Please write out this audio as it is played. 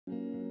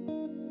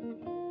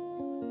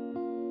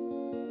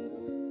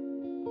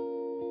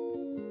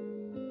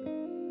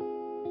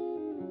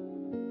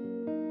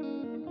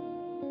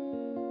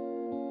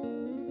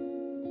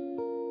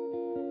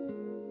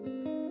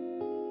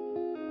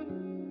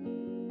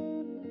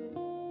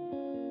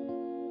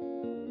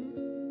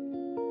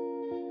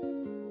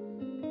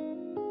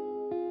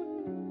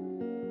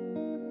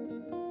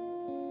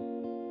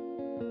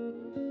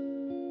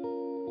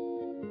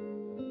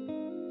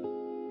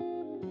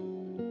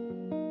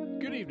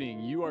evening.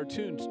 You are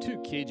tuned to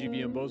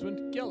KGVM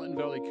Bozeman, Gallatin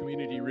Valley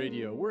Community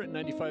Radio. We're at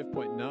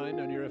 95.9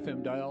 on your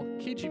FM dial,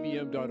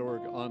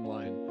 kgvm.org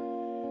online.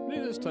 And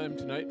it is time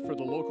tonight for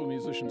the local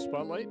musician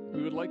spotlight.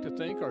 We would like to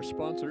thank our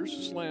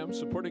sponsors, Slam,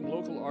 supporting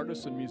local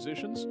artists and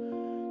musicians.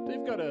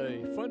 They've got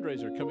a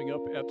fundraiser coming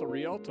up at the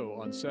Rialto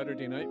on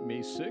Saturday night, May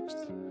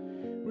 6th.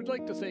 We'd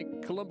like to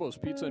thank Colombo's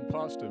Pizza and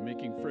Pasta,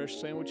 making fresh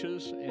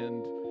sandwiches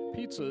and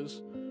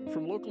pizzas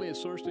from locally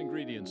sourced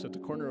ingredients at the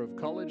corner of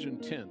College and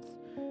 10th.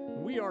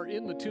 We are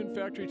in the Tune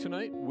Factory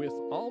tonight with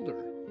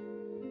Alder.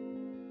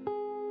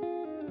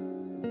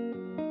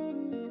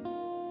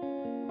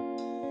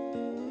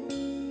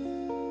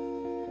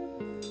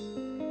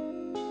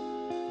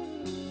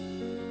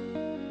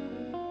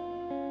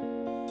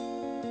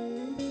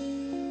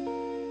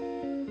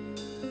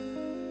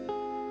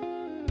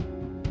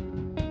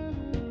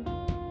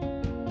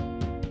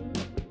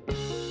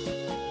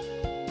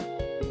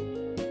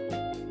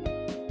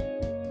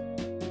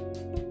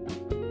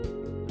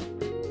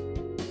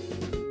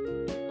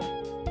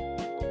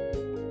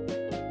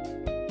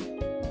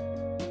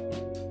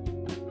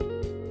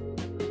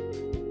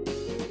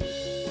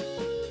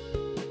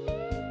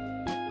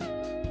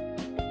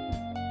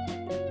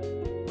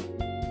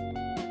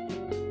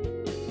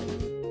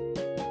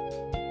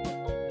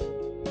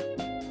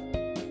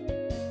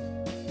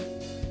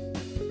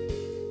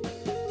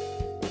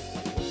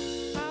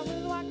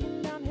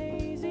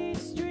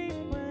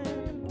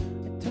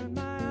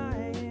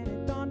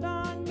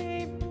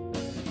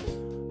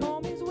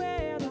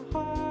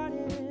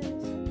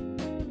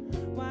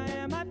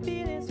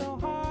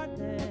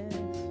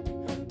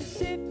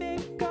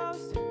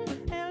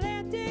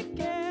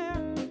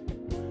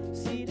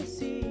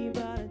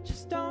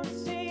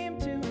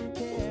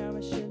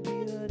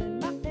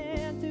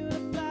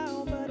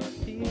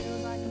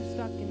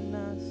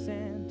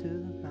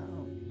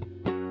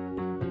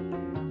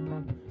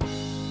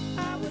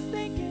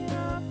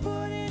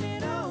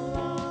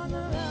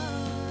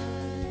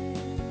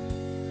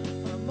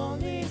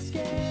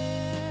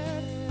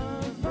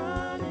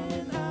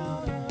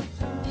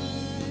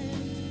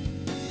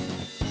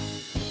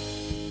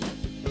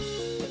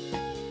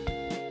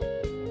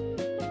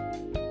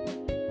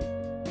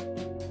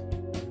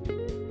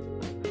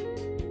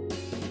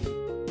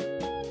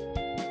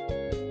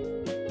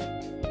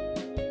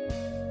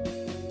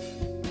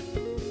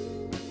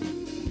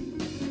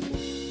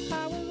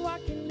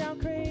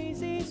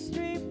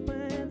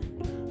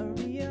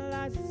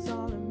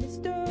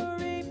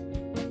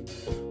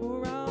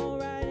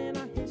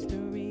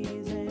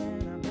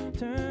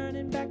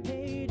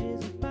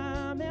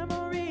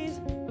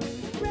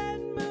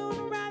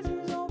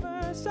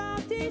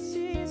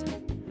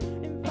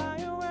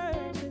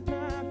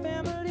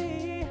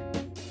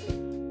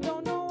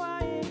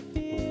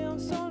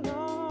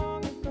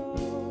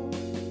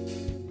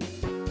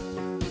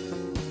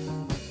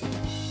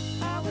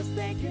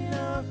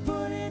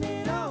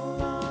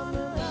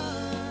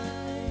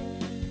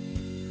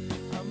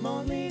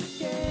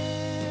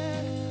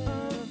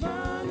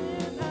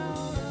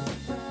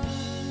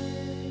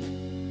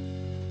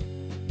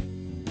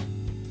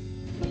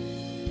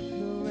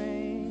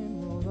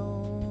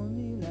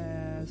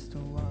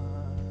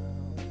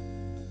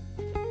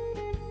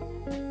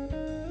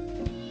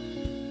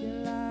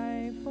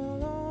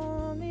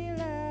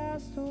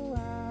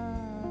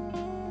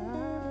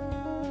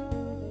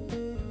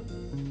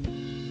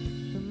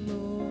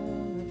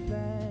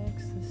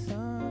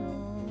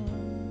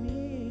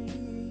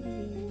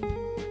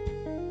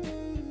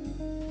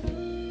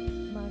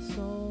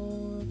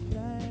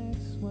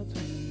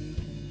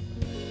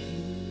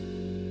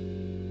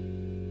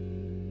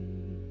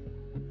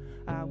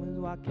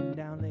 Walking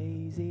down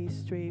lazy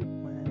street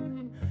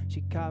when she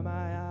caught my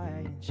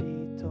eye and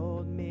she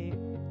told me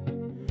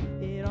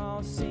it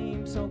all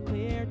seems so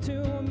clear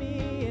to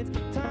me. It's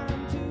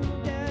time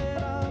to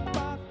get up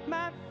off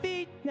my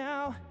feet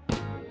now.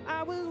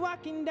 I was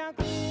walking down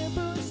clear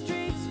blue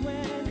streets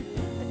when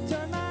I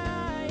turned my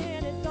eye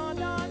and it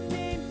dawned on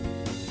me.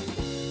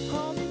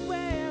 Home is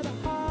where the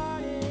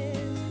heart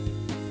is.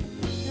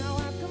 Now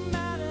I've come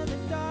out of the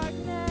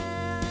darkness.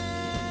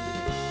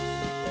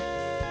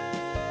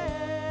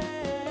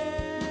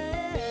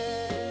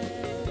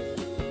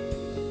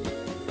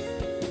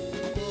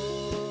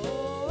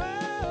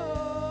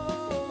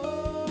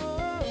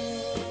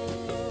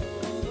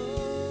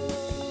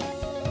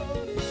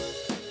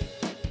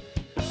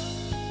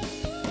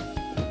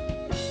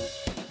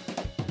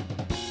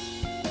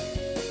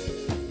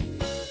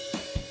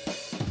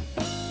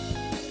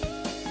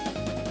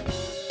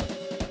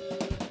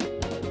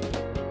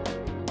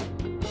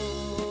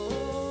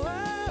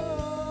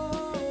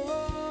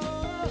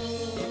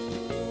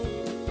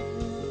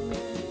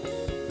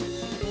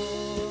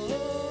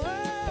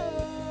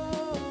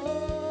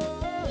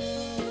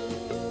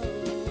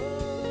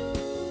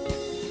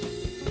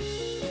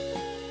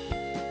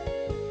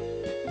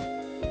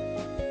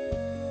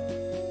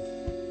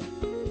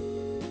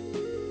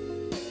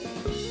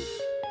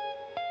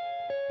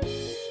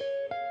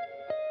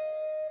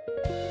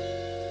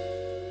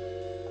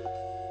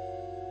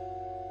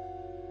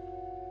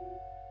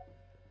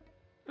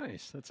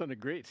 Nice. That sounded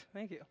great.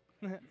 Thank you.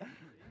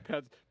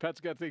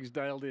 Pat's got things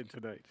dialed in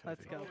tonight. I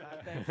Let's think. go,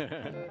 Pat. Thanks.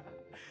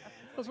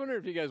 I was wondering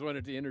if you guys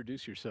wanted to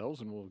introduce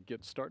yourselves, and we'll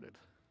get started.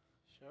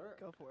 Sure.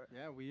 Go for it.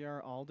 Yeah, we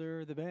are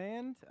Alder, the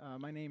band.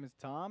 My name is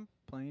Tom,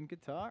 playing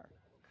guitar.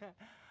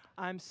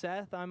 I'm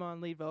Seth. I'm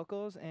on lead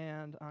vocals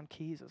and on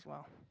keys as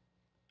well.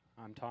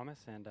 I'm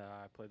Thomas, and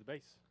I play the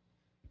bass.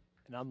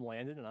 And I'm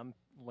Landon, and I'm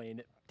laying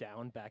it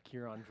down back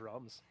here on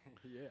drums.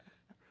 Yeah.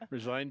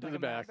 Resigned to the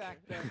back.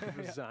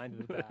 Resigned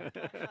to the back.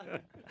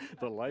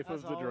 The life of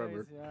As the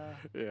drummer. always,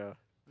 yeah. Yeah.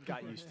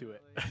 Got used to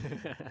it.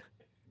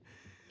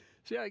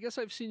 So yeah, I guess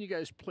I've seen you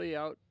guys play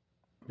out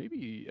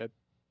maybe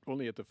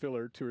only at the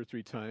filler 2 or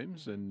 3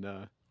 times, and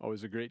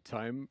always a great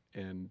time.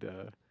 And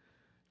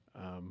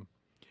it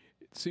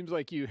seems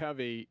like you have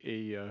a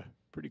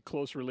pretty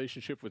close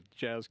relationship with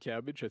Jazz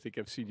Cabbage. I think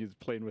I've seen you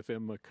playing with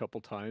them a couple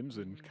times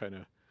and kind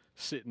of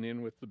sitting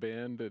in with the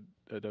band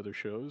at other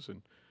shows.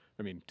 And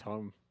I mean,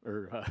 Tom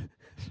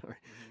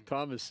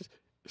is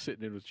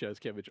sitting in with Jazz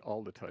Cabbage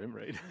all the time,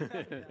 right?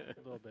 A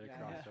little bit of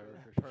crossover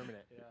for sure.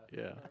 Permanent.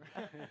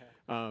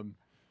 Yeah.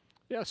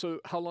 Yeah. So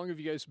how long have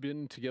you guys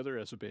been together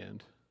as a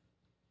band?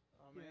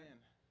 Oh, man.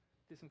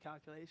 Do some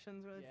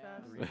calculations really Yeah.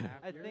 fast.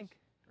 3.5 I years? think.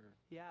 Or-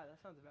 Yeah,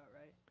 that sounds about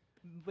right.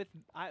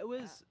 It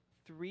was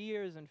 3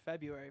 years in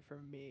February for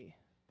me,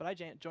 but I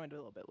joined a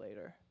little bit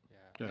later.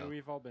 Yeah. Yeah.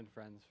 We've all been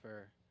friends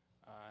for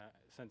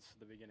since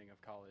the beginning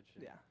of college.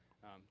 And, Yeah.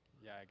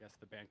 Yeah, I guess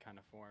the band kind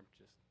of formed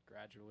just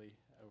gradually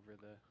over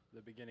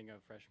the beginning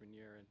of freshman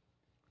year and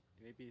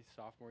maybe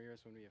sophomore year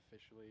is when we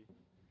officially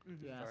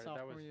Yeah, started. That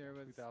sophomore was year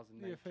was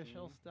 2019. the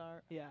official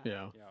start. Yeah.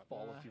 Yeah. Yeah.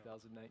 Fall Yeah. of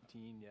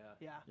 2019, yeah.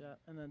 Yeah. Yeah,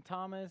 and then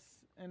Thomas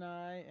and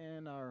I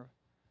and our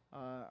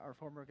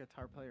former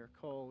guitar player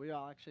Cole, we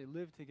all actually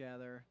lived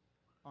together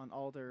on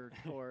Alder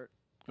Court.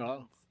 Oh.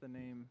 That's the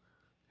name,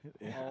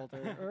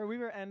 Alder. Or we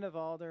were end of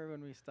Alder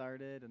when we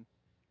started, and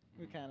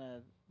we kind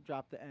of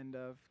dropped the end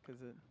of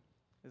because it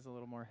is a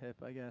little more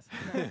hip, I guess.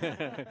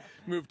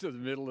 Moved to the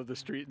middle of the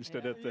street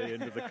instead Yeah. at the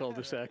end of the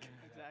cul-de-sac.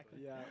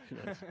 Exactly. Yeah.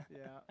 Nice.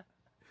 Yeah.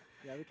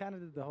 Yeah, we kind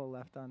of did the whole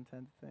left on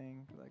 10th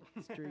thing, like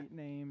street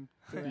name,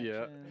 Yeah,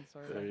 direction,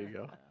 sort of. there you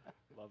go. Yeah.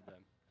 Love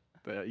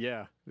them.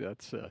 Yeah,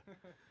 that's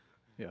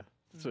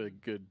it's a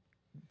good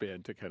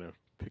band to kind of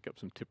pick up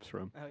some tips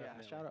from. Oh yeah.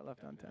 Definitely. Shout out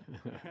left on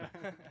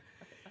 10.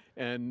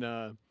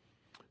 And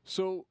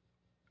so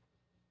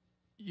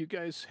you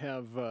guys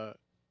have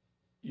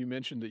you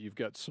mentioned that you've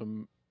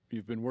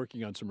been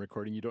working on some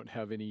recording. You don't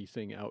have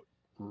anything out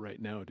right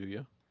now, do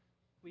you?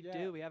 We Yeah.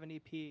 do. We have an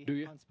EP Do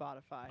you? on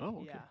Spotify. Oh,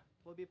 okay. Yeah.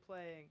 We'll be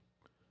playing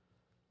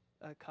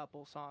a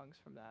couple songs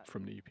from that.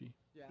 From the EP.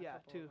 Yeah,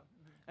 couple two. of them.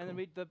 And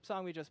then the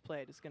song we just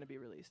played is going to be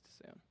released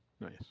soon.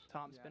 Nice.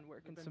 Tom's Yeah, been we've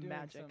working been some doing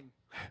magic.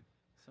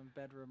 Some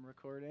bedroom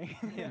recording.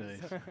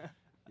 Nice.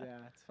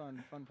 Yeah, it's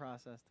fun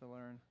process to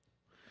learn.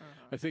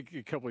 I think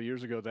a couple of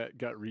years ago that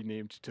got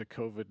renamed to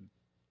COVID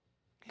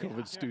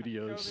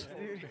Studios.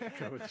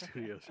 COVID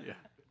Studios, yeah.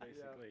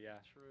 Basically, yeah.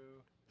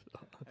 True.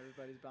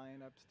 Everybody's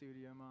buying up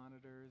studio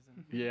monitors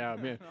and Yeah,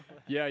 man.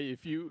 Yeah,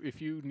 if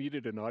you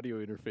needed an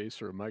audio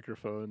interface or a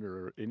microphone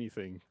or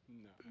anything,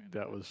 No.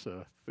 that was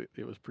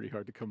it was pretty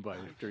hard to come by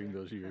during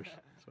those years.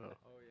 So,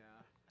 Oh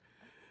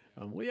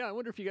yeah. well, yeah, I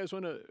wonder if you guys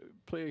want to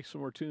play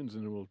some more tunes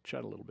and then we'll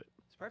chat a little bit.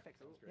 It's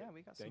perfect. Yeah,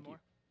 we got Thank some you. more.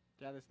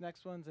 Yeah, this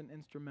next one's an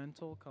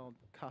instrumental called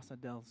Casa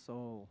del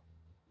Sol.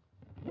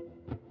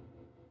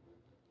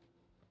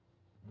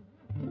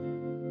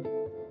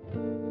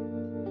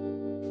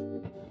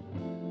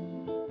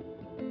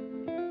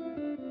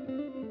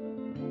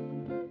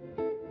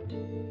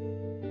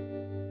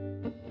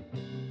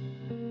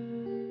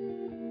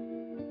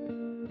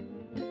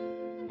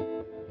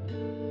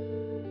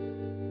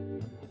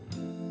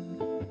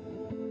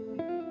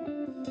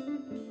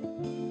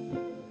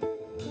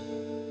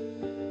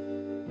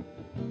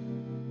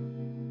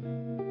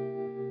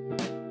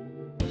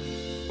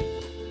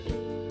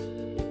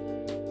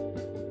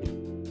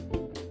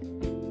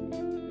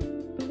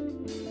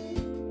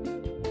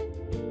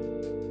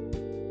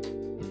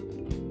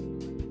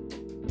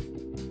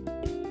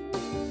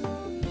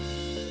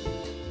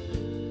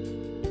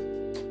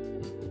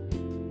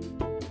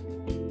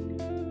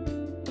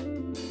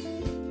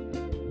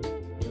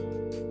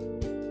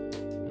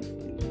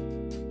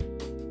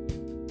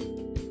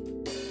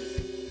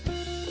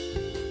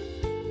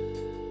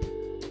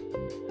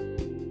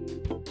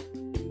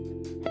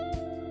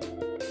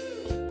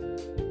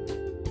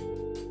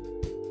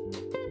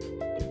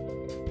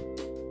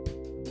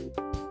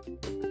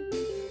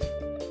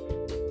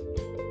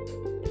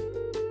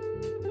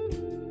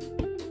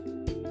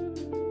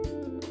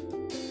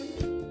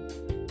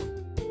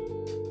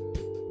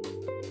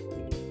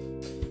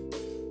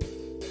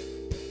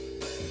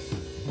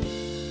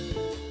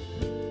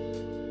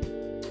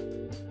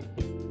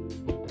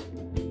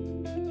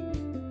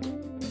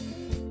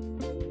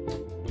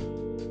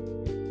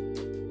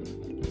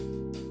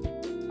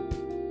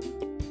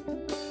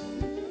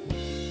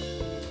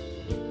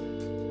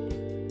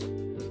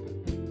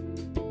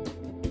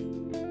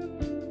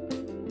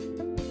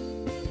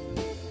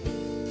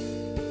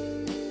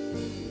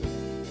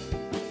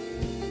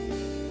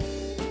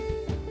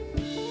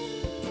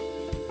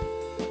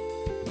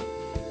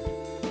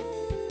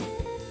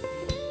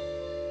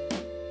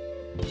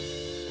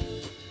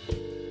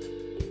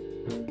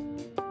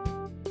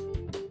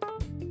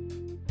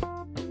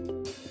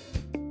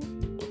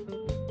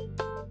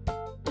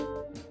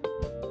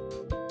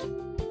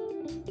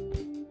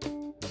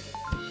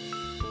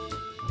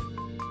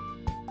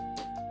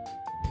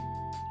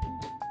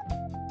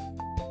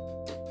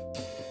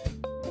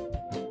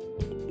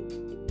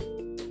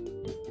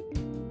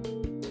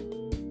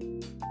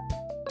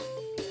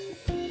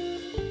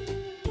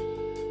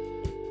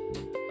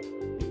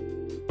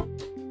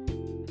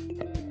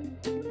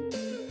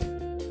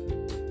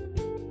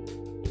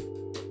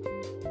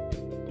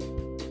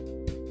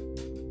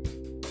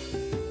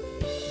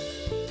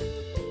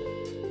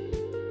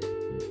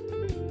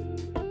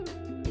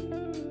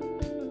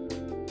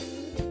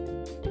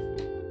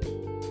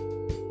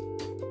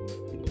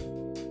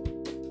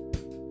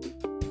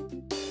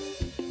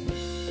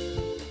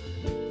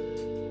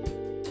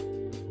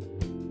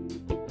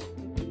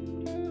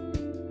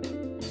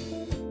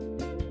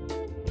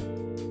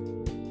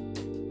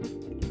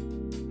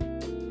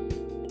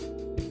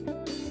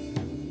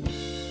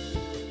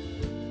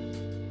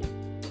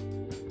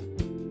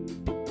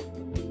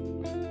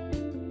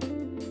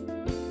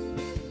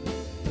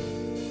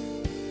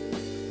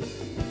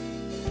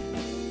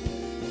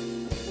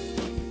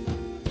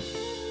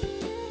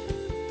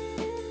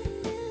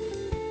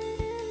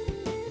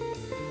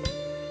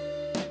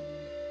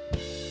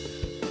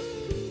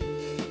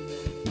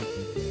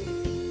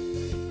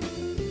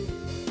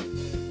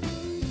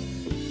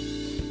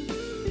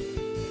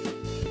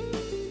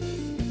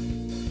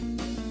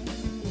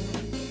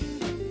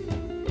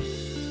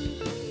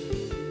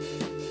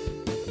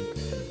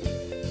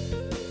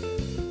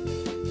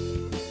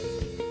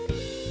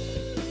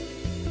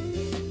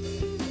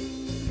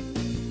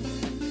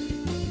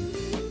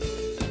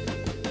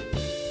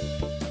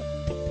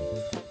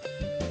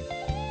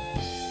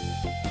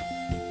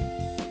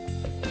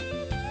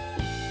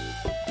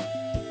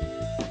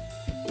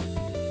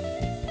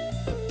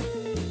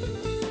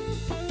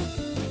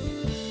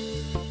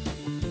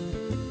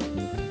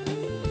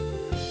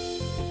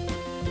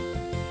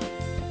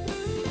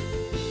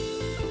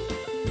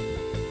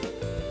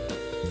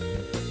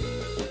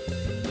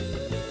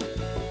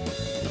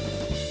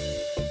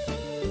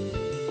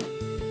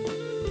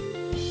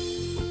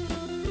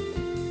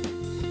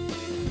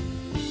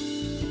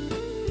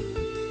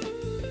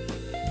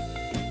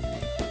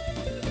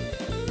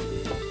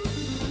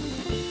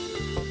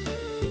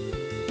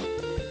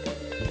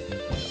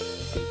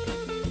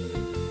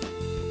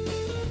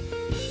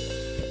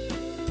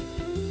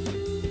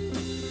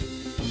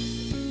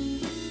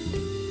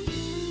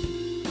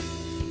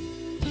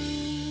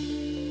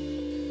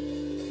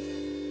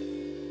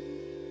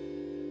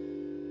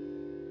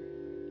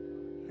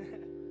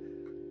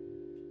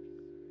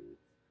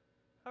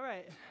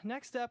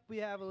 next up we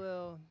have a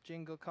little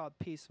jingle called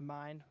Peace of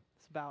Mind.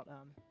 It's about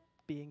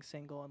being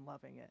single and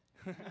loving it.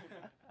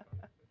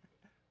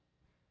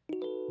 You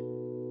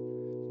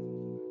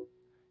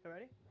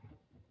ready?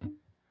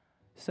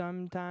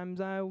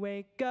 Sometimes I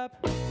wake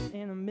up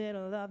in the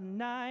middle of the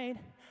night,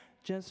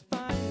 just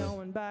fine, no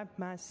one by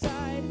my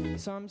side.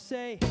 Some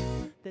say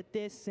that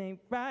this ain't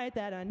right,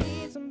 that I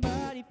need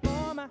somebody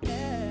for my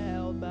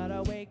help. But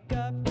I wake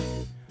up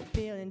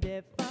feeling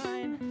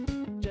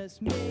divine.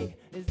 Just me,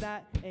 is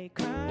that a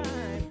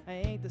crime? I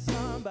ain't the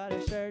sun, but I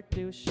sure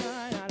do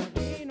shine. I don't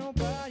need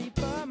nobody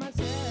but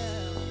myself.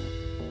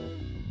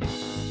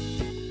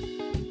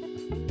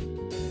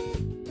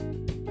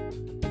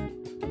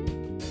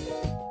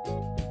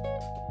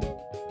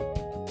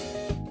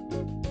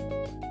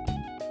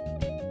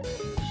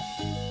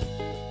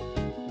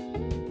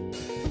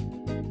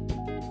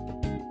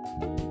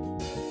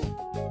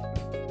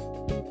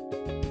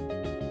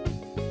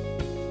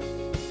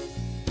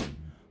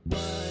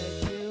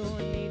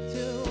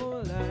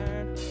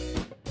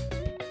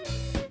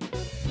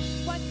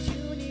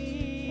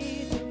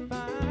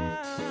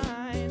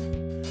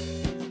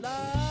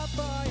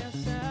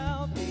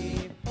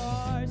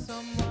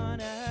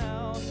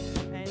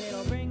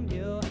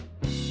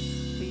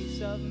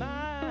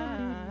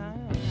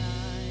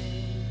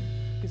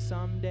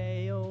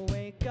 Someday you'll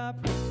wake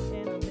up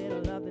in the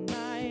middle of the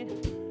night,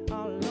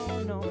 all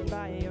alone, no one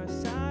by your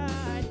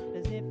side.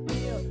 Does it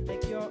feel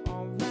like you're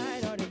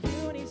alright, or do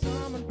you need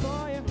someone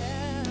for your help?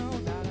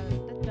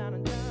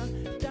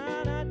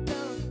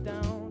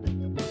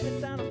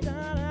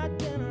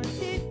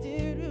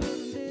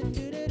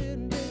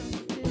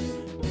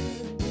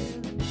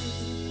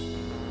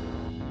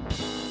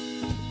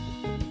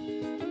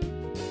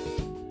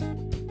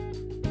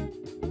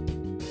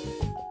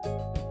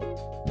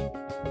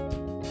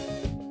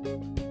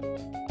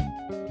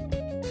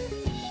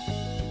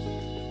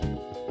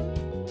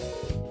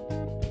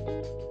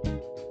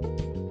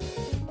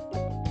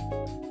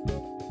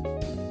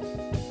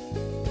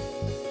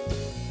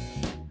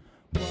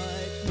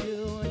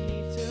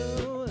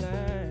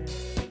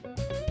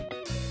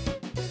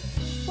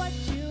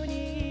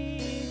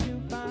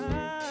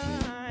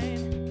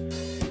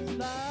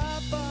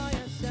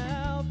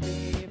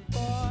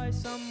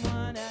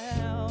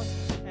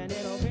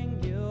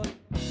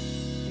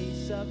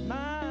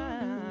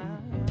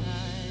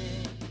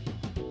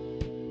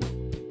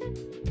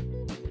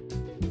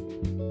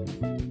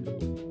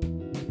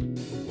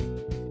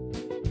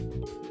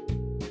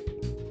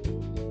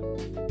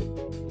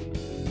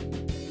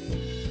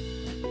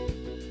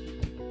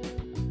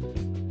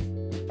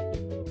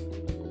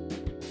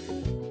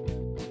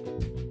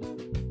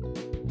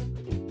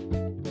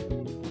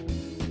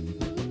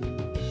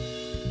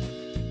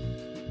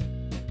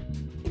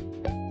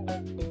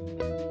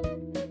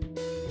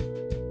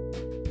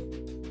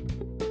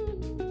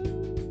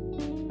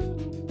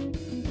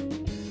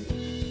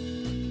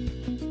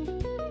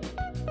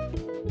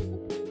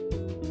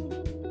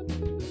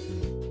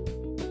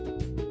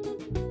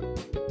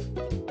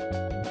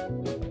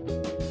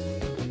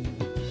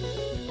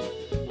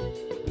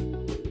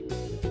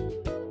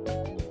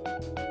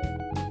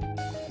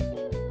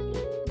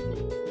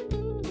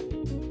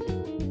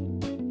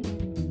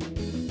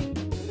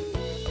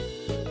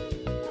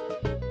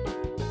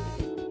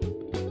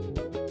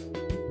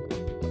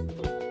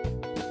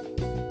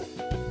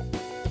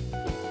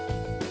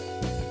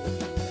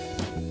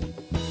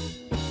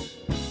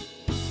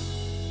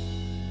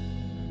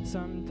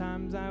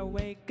 Sometimes I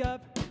wake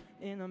up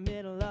in the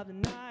middle of the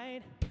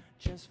night,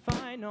 just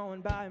fine, no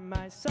one by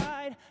my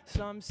side.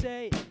 Some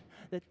say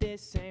that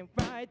this ain't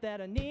right,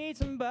 that I need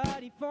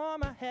somebody for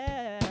my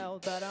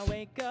help. But I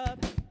wake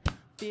up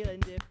feeling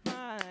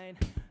divine.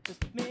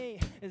 Just me,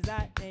 is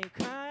that a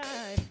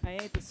crime? I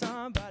ain't the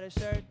sun, but I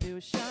sure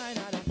do shine.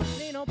 I don't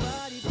need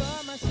nobody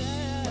but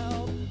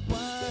myself.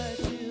 What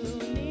you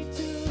need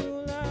to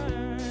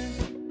learn,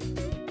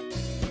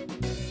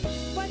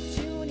 what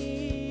you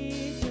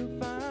need to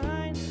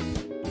find,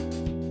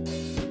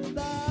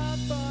 love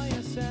for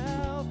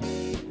yourself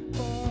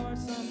before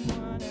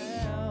someone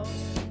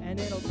else, and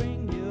it'll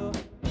bring you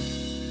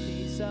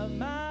peace of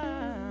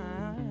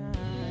mind.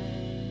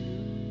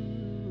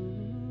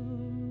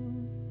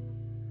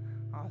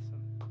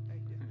 Awesome.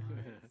 Thank you.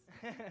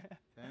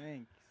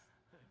 Thanks.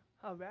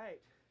 All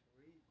right.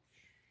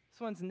 This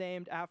one's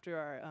named after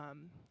our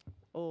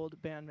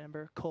old band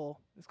member, Cole.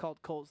 It's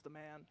called Cole's the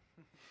Man.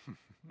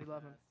 We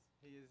love him.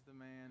 He is the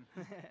man.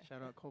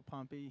 Shout out Cole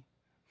Pompey.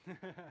 And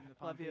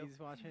the Love you. Pompeys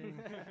watching.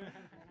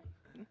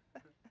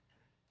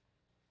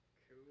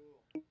 Cool.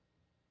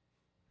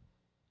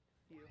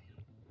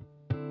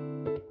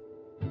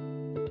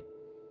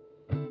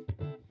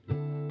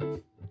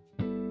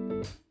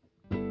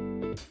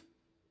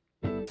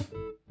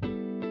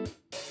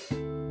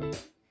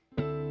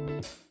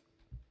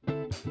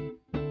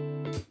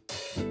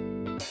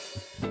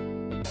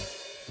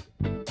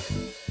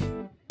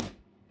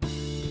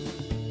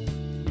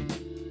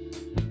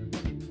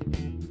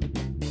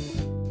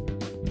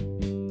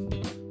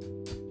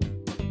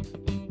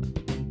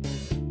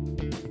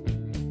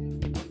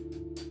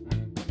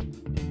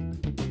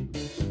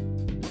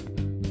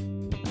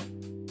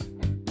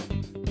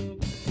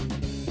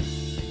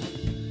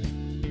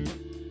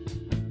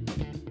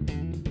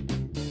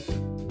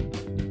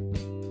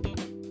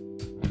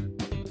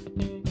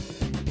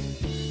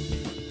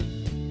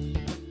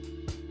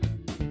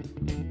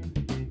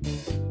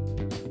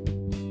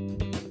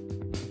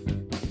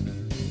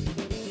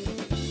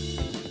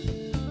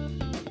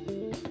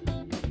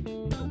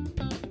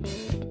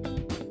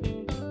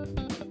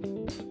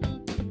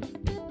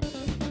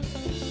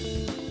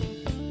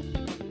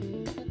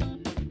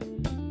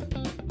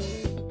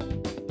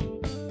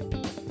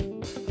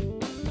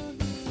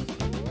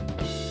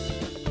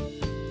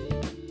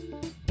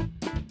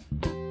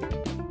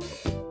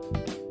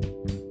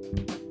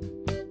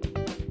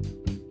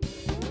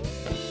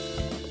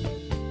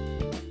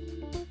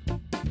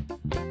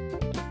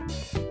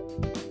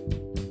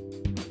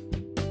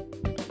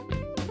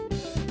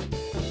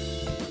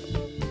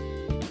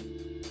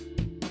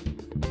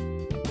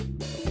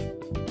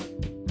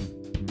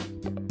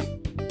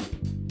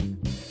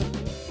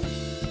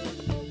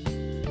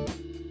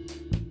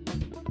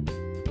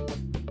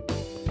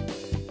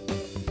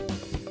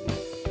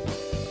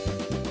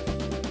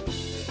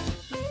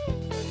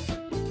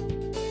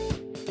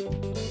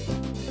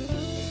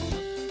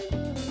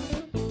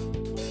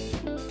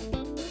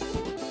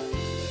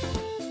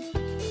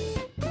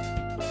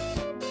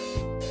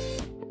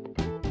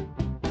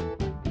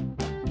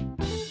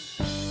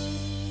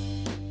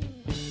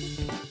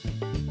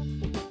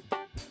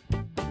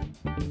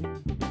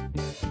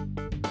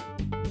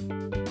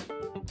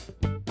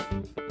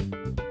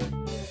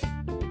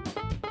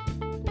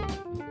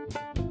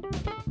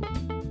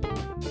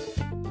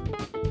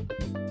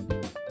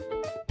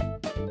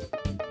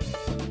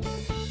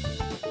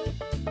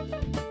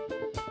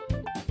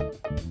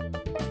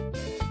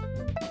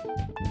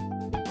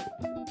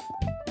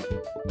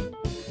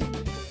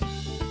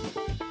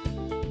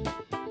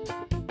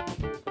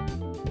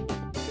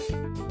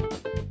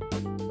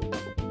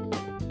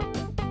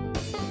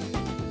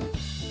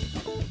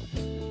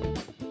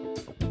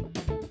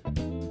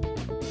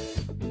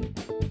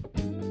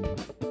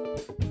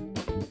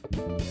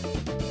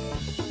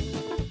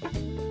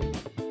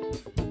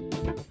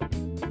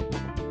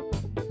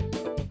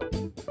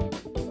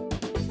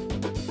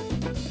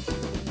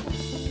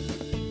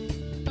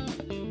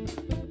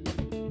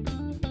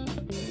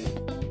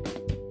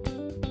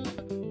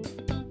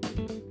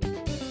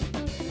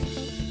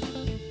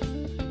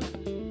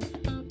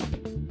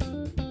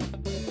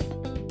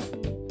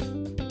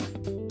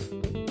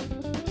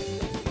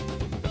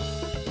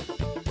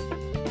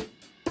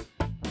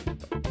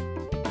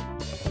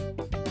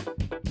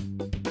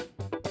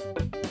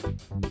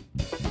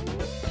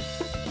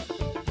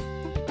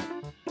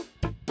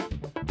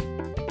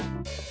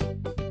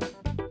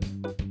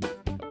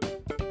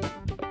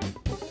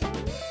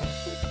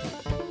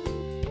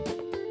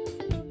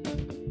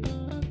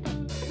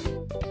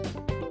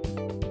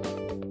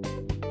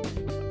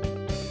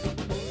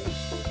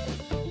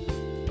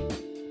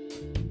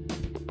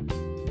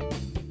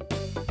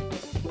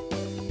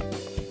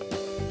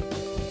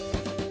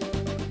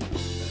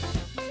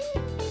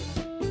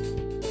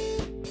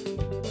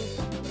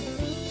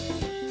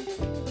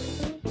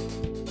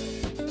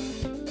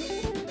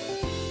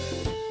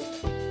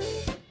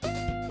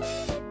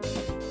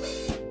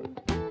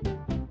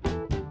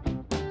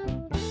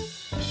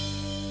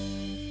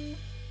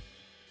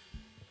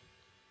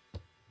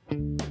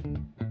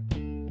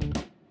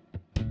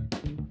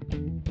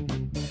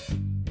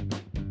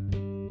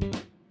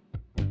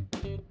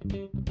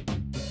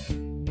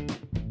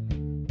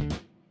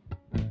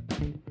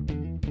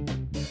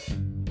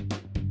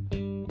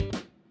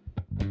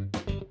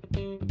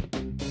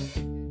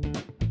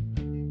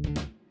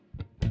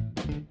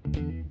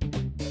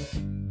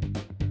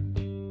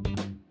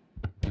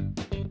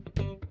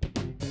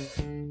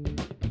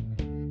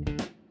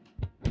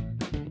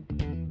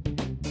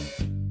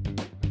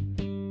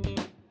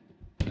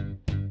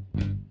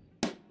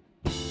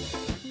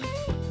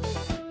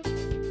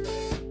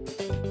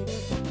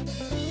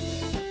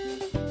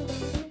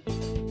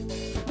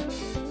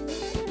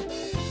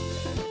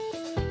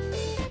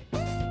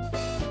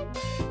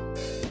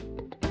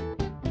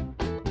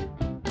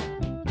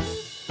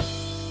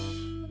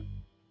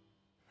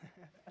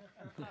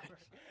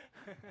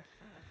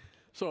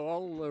 So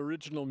all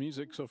original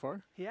music so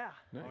far? Yeah.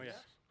 Nice.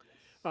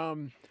 Oh,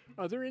 yeah.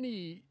 Are there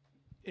any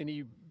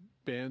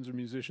bands or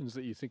musicians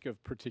that you think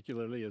of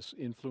particularly as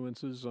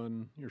influences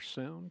on your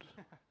sound?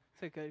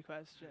 It's a good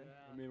question.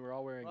 I mean, we're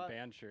all wearing What?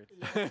 band shirts.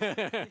 Yeah.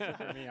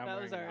 For me, I'm That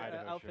wearing was an our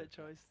Idaho outfit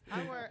shirt. choice.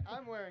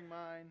 I'm wearing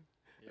mine.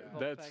 Yeah.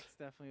 That's- Volpec's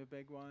definitely a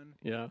big one.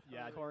 Yeah.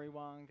 Yeah. Corey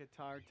Wong,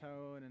 guitar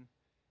tone, and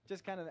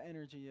just kind of the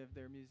energy of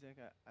their music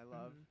I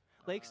love.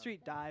 Lake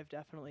Street Dive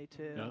definitely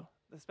too. Yeah.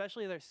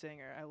 Especially their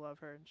singer. I love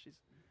her, and she's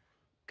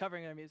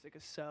covering their music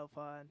is so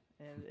fun,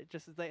 and it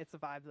just is like it's the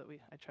vibe that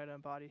I try to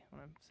embody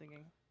when I'm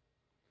singing.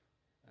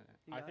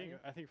 You I got think it?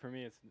 I think for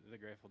me, it's the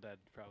Grateful Dead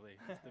probably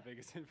is the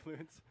biggest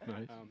influence.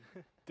 Nice.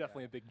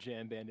 Definitely a big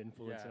jam band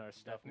influence in Yeah, our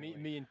stuff.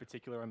 definitely. Me in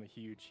particular, I'm a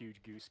huge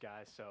Goose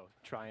guy, so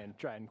try and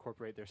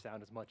incorporate their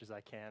sound as much as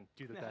I can.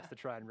 Do the best to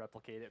try and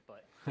replicate it,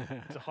 but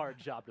it's a hard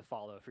job to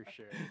follow for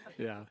sure.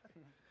 Yeah.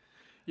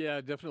 Yeah,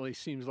 it definitely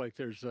seems like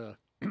there's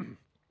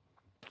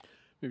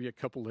maybe a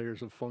couple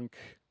layers of funk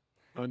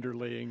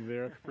underlaying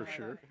there for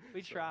sure.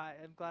 We try.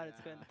 I'm glad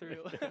it's been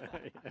through.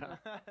 Yeah.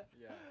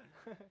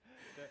 Yeah.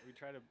 We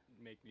try to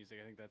make music.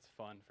 I think that's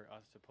fun for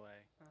us to play.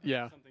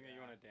 Yeah. Something that you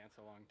want to dance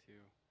along to.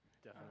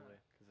 Definitely.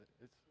 Because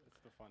it's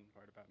the fun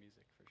part about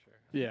music for sure.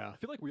 Yeah. I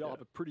feel like we all Yeah.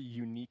 have a pretty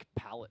unique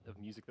palette of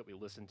music that we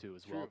listen to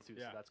as well, True,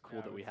 too. yeah. So that's Yeah, cool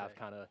I that we would have say.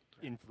 kind of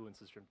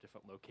influences from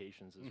different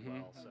locations as Mhm.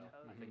 well. So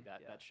I think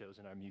that Yeah. shows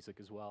in our music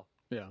as well.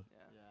 Yeah.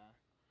 Yeah.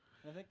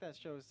 And I think that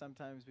shows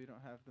sometimes we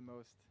don't have the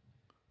most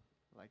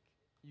like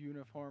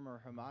uniform or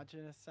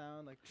homogenous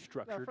sound. Like our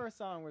Structured. first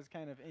song was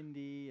kind of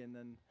indie, and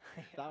then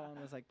that one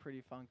was like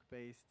pretty funk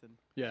based, and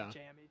Yeah.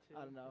 Jammy too.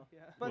 I don't know.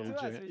 Yeah. But to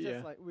Little us, jam- we yeah.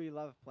 just like we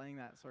love playing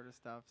that sort of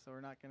stuff, so we're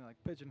not gonna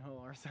like pigeonhole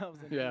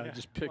ourselves. Into Yeah.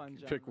 Just pick one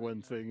pick genre, one you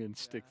know? thing and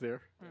stick Yeah.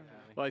 there.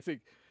 Definitely. Well, I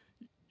think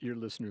your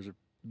listeners are.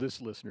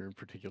 This listener in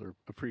particular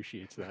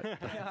appreciates that.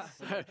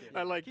 Yeah.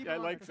 I like Keep 'em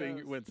on like their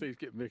things toes. when things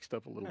get mixed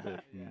up a little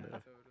bit. Yeah, And,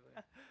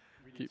 totally.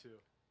 We Keep- do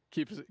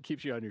too.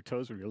 keeps you on your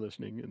toes when you're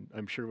listening, and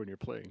I'm sure when you're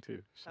playing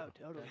too. So. Oh,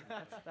 totally.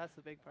 That's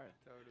the big part.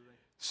 Totally.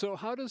 So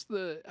how does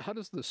the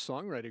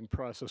songwriting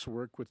process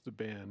work with the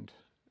band?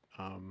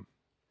 Man,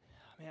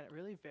 it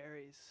really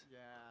varies. Yeah.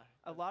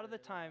 A lot of the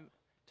time,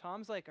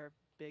 Tom's like our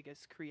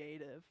biggest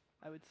creative,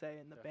 I would say,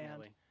 in the band.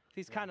 Definitely.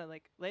 He's Yeah. kind of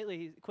like lately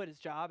he's quit his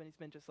job and he's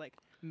been just like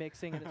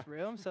mixing in his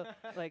room. So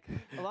like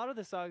a lot of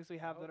the songs we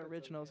have I that hope are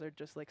it's originals okay. are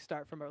just like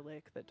start from our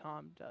lick that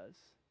Tom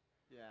does,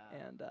 Yeah.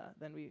 and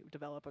then we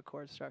develop a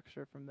chord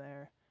structure from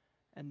there,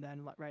 and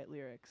then write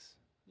lyrics.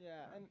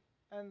 Yeah,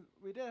 and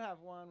we did have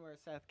one where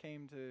Seth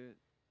came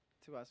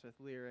to us with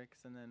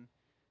lyrics, and then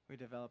we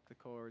developed the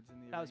chords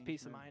and the. That was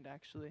Peace of arrangement. Mind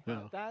actually.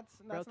 Yeah.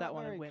 That's Wrote that not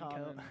one in very Winco.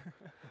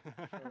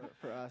 common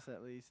for us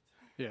at least.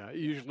 Yeah, it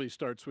usually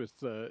starts with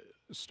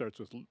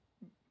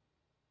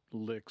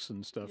licks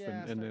and stuff, Yeah,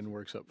 and starts then with-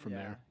 works up from yeah.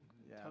 there.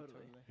 Yeah, Totally.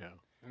 totally. Yeah.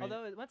 I mean,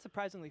 Although it went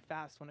surprisingly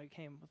fast when it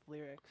came with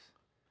lyrics.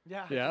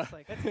 Yeah. Yeah. It's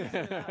like It's easier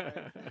that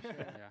way, for sure.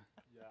 yeah.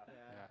 Yeah.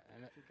 Yeah,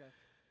 and Okay.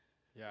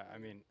 yeah, I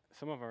mean,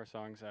 some of our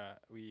songs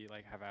we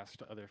like have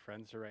asked other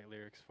friends to write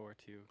lyrics for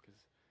too, because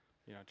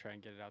try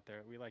and get it out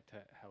there. We like to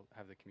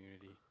have the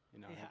community,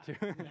 Yeah.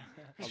 to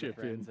all Chip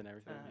the friends in. and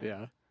everything.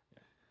 Yeah.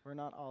 We're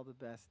not all the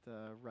best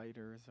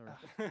writers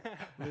or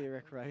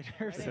lyric writers.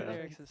 writing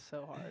lyrics is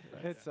so hard.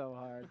 It's so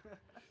hard.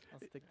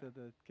 I'll stick to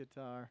the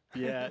guitar.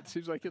 Yeah, it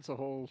seems like it's a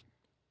whole,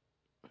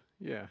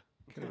 kind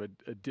of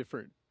a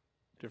different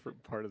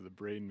part of the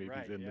brain maybe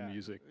Right, than the yeah.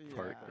 music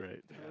part, Yeah.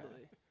 right?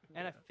 Totally.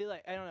 And I feel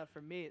like I don't know.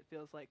 For me, it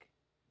feels like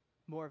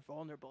more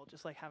vulnerable,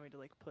 just like having to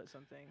like put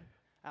something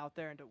out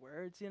there into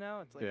words. It's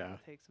like Yeah.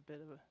 it takes a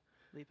bit of a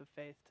leap of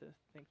faith to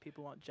think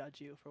people won't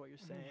judge you for what you're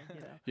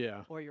saying,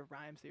 Yeah. or your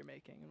rhymes that you're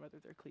making, and whether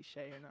they're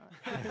cliche or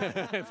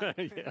not.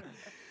 Yeah.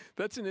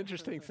 That's an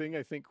interesting thing,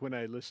 I think, when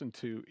I listen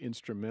to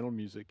instrumental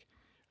music.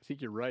 I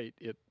think you're right.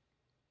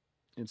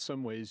 In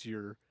some ways,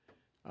 you're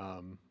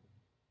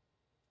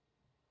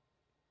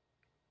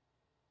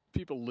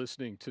people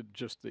listening to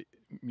just the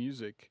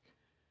music,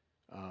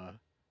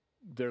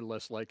 they're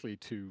less likely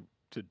to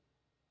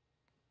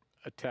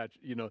attach.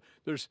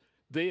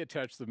 They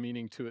attach the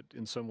meaning to it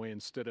in some way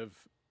instead of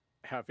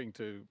having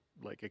to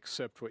like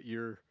accept what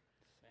you're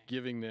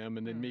giving them,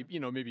 and then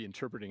maybe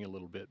interpreting a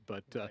little bit.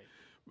 But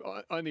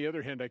Right. on the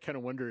other hand, I kind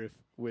of wonder if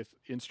with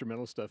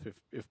instrumental stuff,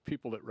 if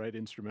people that write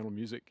instrumental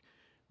music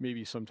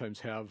maybe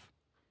sometimes have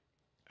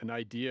an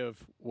idea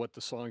of what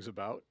the song's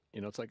about.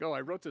 It's like, oh,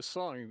 I wrote this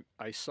song,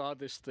 I saw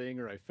this thing,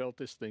 or I felt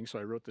this thing, so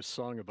I wrote this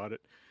song about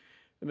it.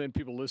 And then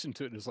people listen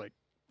to it, and it's like,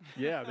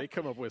 yeah, they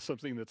come up with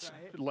something that's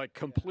Right. like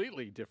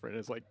completely different.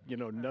 It's like,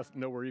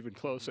 nowhere even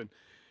close. And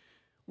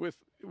with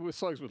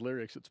songs with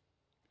lyrics,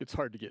 it's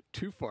hard to get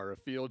too far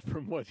afield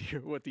from what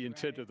the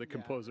intent Right. of the Yeah.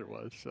 composer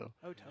was. So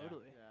Oh,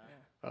 totally.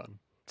 Yeah.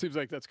 seems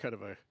like that's kind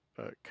of a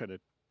kind of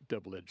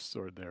double-edged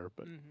sword there.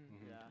 But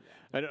Mm-hmm. Yeah.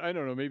 I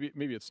don't know.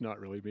 Maybe it's not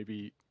really.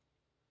 Maybe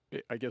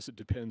I guess it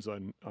depends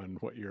on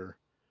what your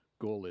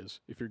goal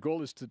is. If your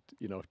goal is to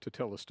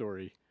tell a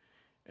story,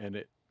 and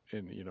it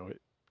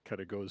kind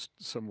of goes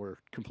somewhere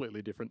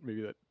completely different,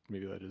 maybe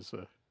that is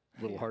a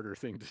little harder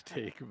thing to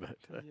take. But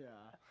Yeah.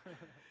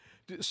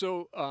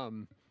 So,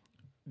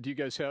 do you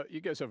guys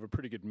have a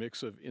pretty good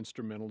mix of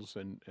instrumentals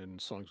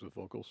and songs with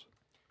vocals?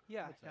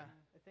 Yeah, What's yeah. that?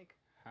 I think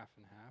Half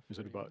and half. Is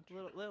it pretty about?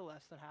 much. little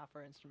less than half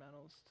our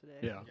instrumentals today.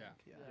 Yeah. I Yeah.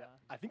 think, Yeah.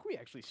 I think we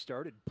actually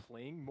started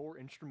playing more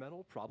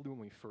instrumental probably when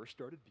we first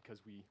started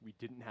because we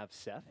didn't have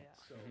Seth. Yeah.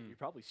 So Mhm. we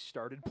probably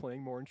started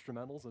playing more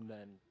instrumentals, and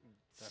then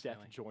Seth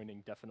Definitely.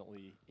 joining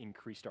definitely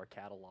increased our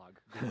catalog.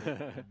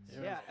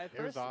 Yeah, at It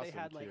was first awesome they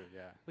had like too,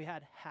 yeah. we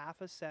had half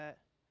a set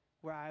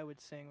where I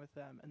would sing with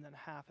them, and then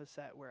half a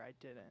set where I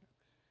didn't,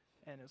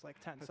 and it was like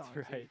 10 That's songs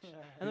right. each.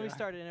 And then we Yeah.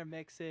 started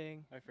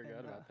intermixing. I forgot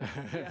and, about uh, that.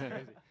 yeah. That's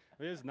crazy.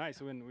 But it was nice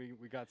when we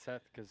got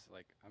Seth because,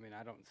 like, I mean,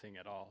 I don't sing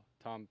at all.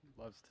 Tom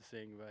loves to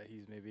sing, but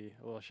he's maybe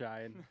a little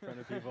shy in front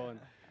of people. And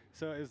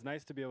so it was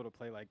nice to be able to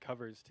play, like,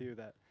 covers, too,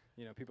 that,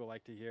 you know, people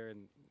like to hear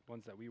and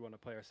ones that we want to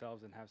play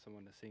ourselves and have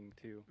someone to sing,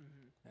 too.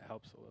 Mhm. It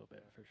helps a little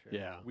bit, for sure.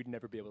 Yeah. We'd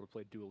never be able to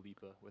play Dua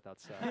Lipa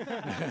without Seth.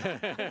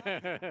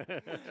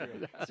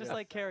 It's just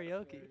like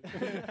karaoke.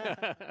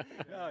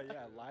 Oh,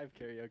 yeah, live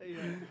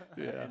karaoke.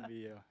 Yeah.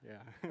 NVO,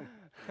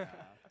 yeah.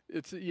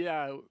 It's we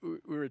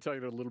were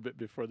talking a little bit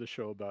before the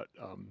show about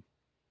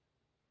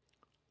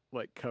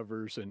like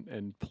covers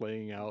and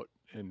playing out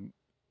and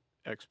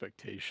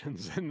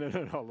expectations and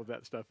then all of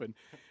that stuff. And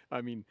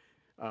I mean,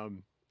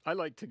 I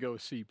like to go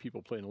see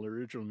people playing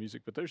original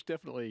music, but there's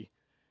definitely,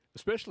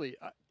 especially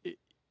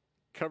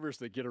covers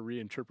that get a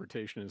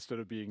reinterpretation instead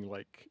of being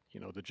like, you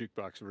know, the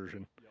jukebox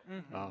version.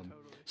 Mhm, totally.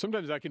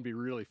 Sometimes that can be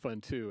really fun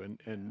too,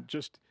 and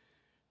just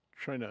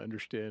trying to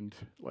understand,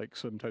 like,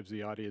 sometimes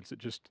the audience, it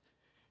just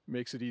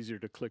makes it easier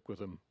to click with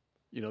them.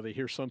 You know, they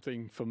hear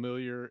something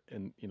familiar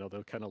and, you know,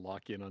 they'll kind of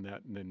lock in on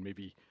that, and then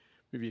maybe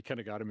you kind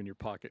of got them in your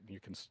pocket and you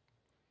can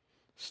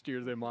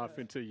steer them off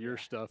into your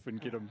stuff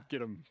and get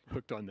them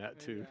hooked on that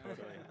too.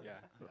 Totally, yeah.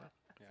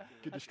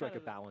 Good to strike a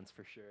balance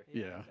for sure.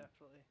 Yeah.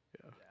 Definitely.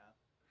 Yeah.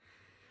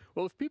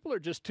 Well, if people are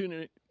just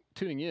tuning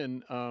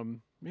in,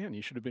 man,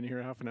 you should have been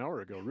here half an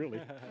hour ago,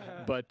 really.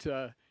 But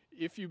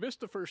if you missed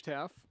the first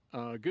half,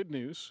 good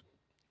news.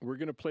 We're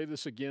going to play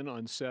this again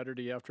on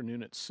Saturday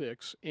afternoon at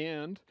 6.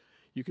 And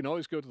you can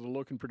always go to the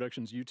Loken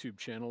Productions YouTube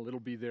channel. It'll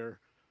be there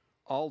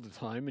all the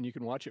time, and you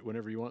can watch it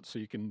whenever you want. So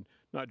you can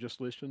not just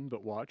listen,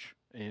 but watch.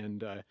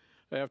 And I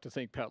have to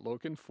thank Pat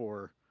Loken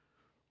for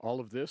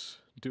all of this,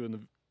 doing the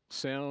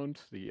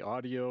sound, the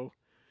audio,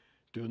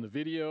 doing the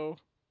video,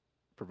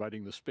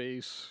 providing the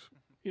space,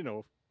 you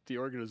know, the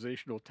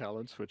organizational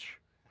talents, which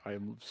I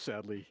am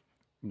sadly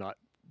not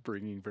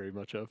bringing very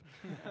much of.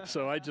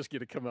 So I just get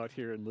to come out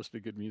here and listen to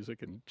good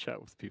music and chat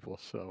with people.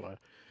 So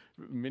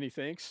many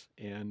thanks.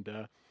 And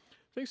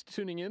thanks to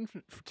tuning in,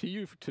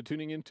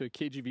 tuning in to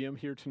KGVM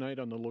here tonight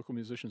on the Local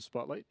Musician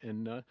Spotlight.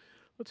 And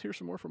let's hear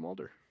some more from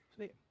Alder.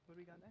 Sweet. What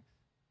do we got next?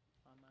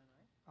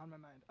 On my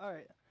mind. All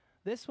right.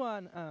 This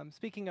one,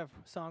 speaking of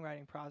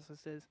songwriting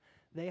processes,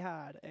 they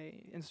had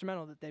a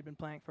instrumental that they'd been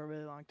playing for a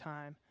really long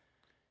time.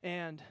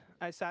 And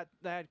I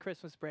had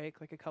Christmas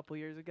break like a couple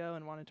years ago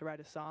and wanted to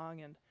write a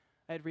song. And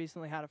I had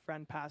recently had a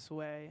friend pass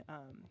away,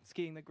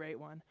 skiing the Great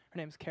One. Her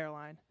name's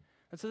Caroline.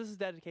 And so this is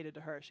dedicated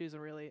to her. She's a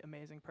really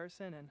amazing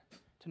person, and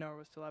to know her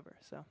was to love her.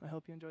 So I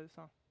hope you enjoy the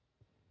song.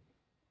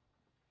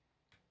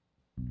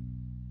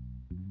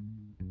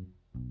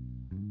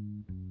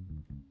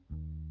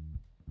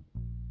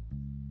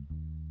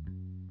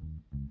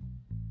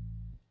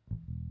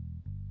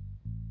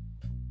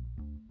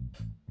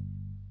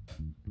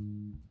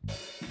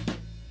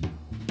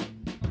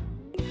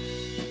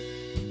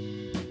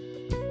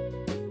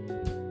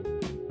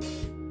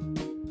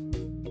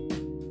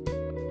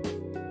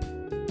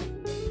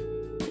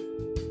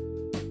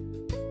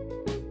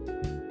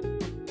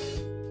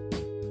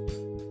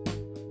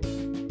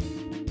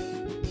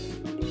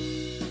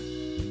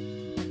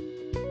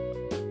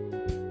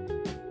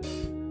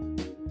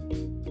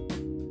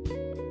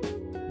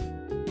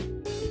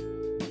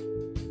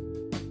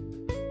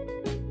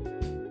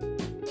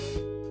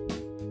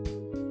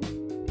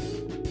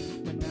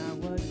 When I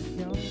was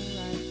young,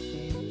 life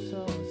seemed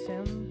so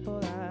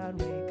simple. I'd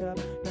wake up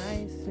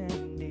nice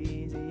and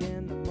easy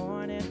in the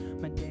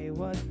morning. My day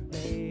was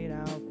laid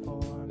out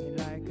for me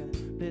like a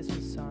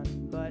blissful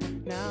sun. But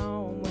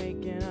now I'm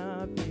waking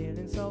up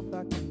feeling so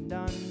fucking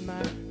done.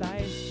 My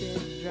life's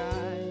been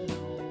dry,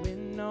 no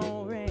wind,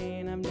 no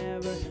rain. I've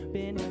never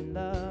been in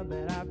love,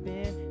 but I've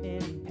been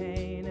in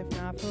pain. If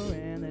not for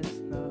endless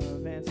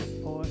love and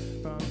support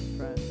from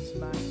friends,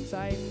 my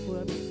sight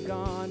would be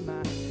gone,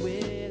 my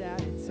wit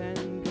at its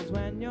end. 'Cause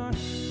when your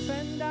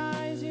friend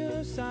dies, you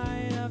lose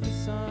sight of the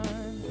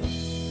sun.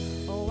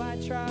 Oh, I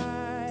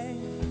try,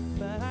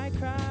 but I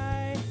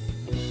cry.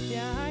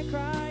 Yeah, I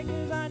cry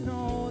 'cause I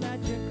know that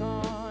you're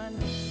gone.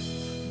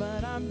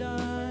 But I'm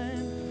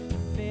done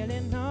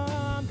feeling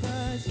numb,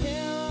 'cause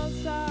Carol's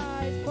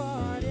sighs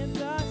poured in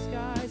the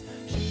skies.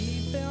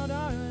 She filled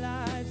our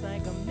lives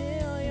like a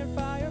million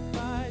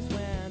fireflies.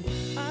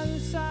 When I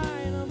lose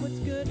sight of what's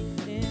good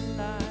in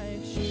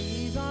life,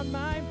 she's on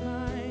my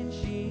mind,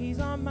 she's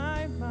on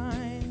my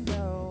mind,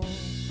 yo.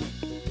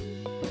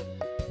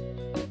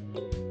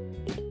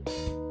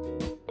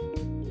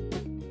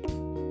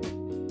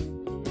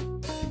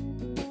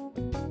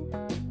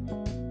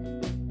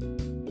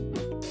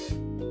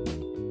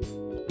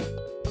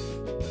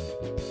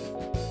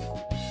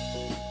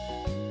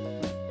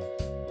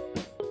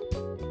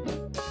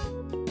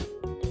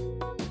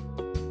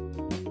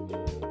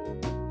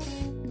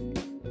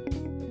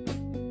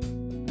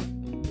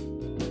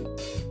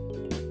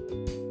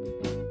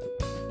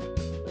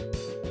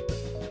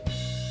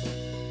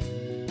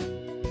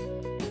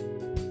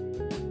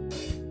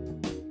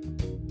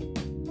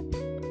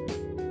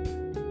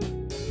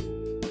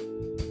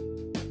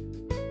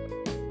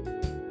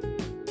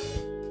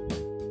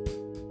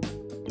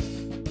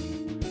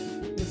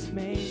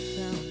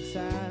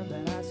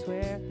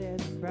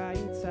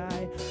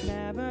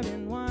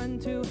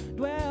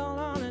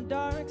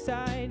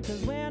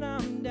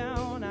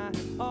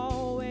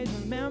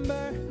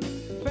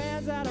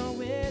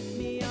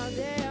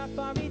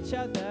 each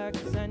other,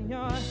 'cause then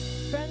your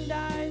friend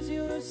dies,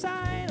 you lose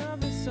sight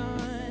of the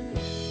sun.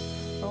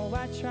 Oh,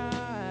 I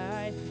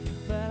try,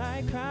 but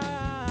I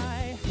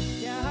cry.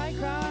 Yeah, I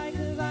cry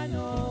 'cause I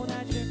know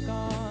that you're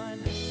gone.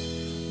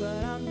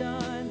 But I'm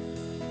done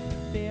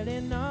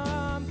feeling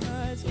numb,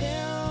 'cause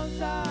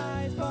Carol's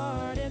eyes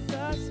parted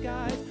the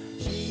skies.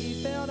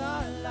 She filled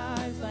our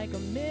lives like a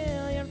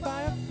million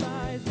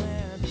fireflies.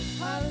 When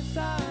I lose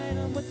sight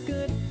of what's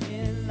good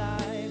in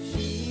life,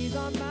 she's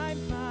on my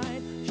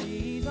mind,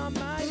 she's on my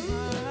mind.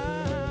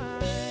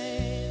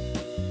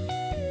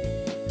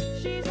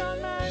 She's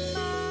on my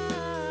mind.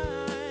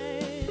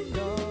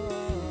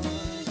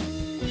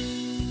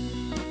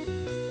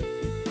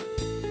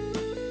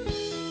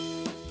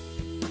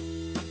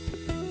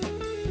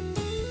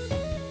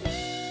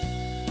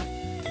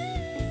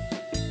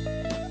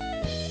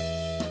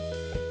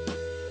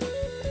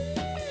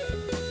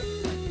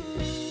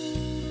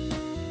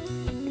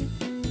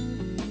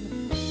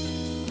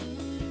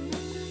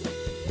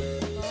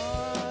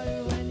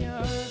 Oh. When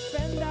your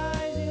friend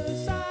dies, you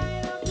lose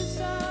sight of the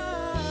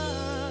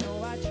sun.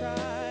 Oh, I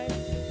try,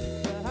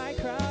 but I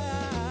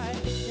cry.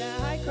 Yeah,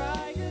 I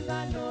cry 'cause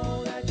I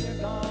know that you're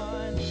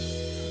gone.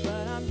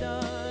 But I'm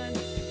done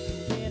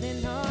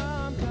feeling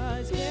numb,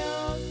 'cause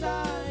Carol's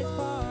eyes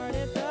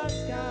parted the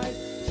skies.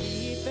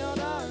 She filled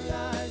our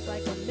lives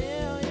like a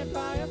million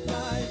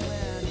fireflies.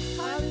 When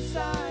I lose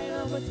sight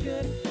of what's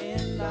good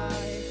in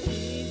life,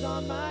 she's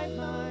on my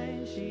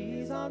mind,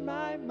 she's on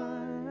my mind.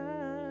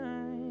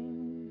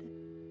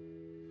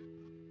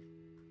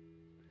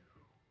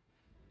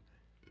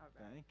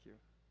 Thank you.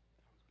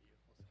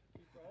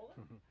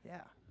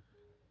 Yeah.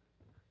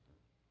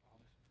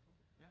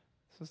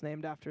 This was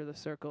named after the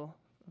circle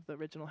of the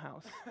original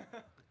house.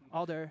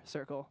 Alder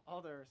Circle.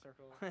 Alder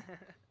circle. I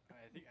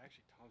think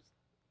actually Tom's.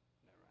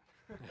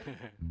 Never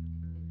mind.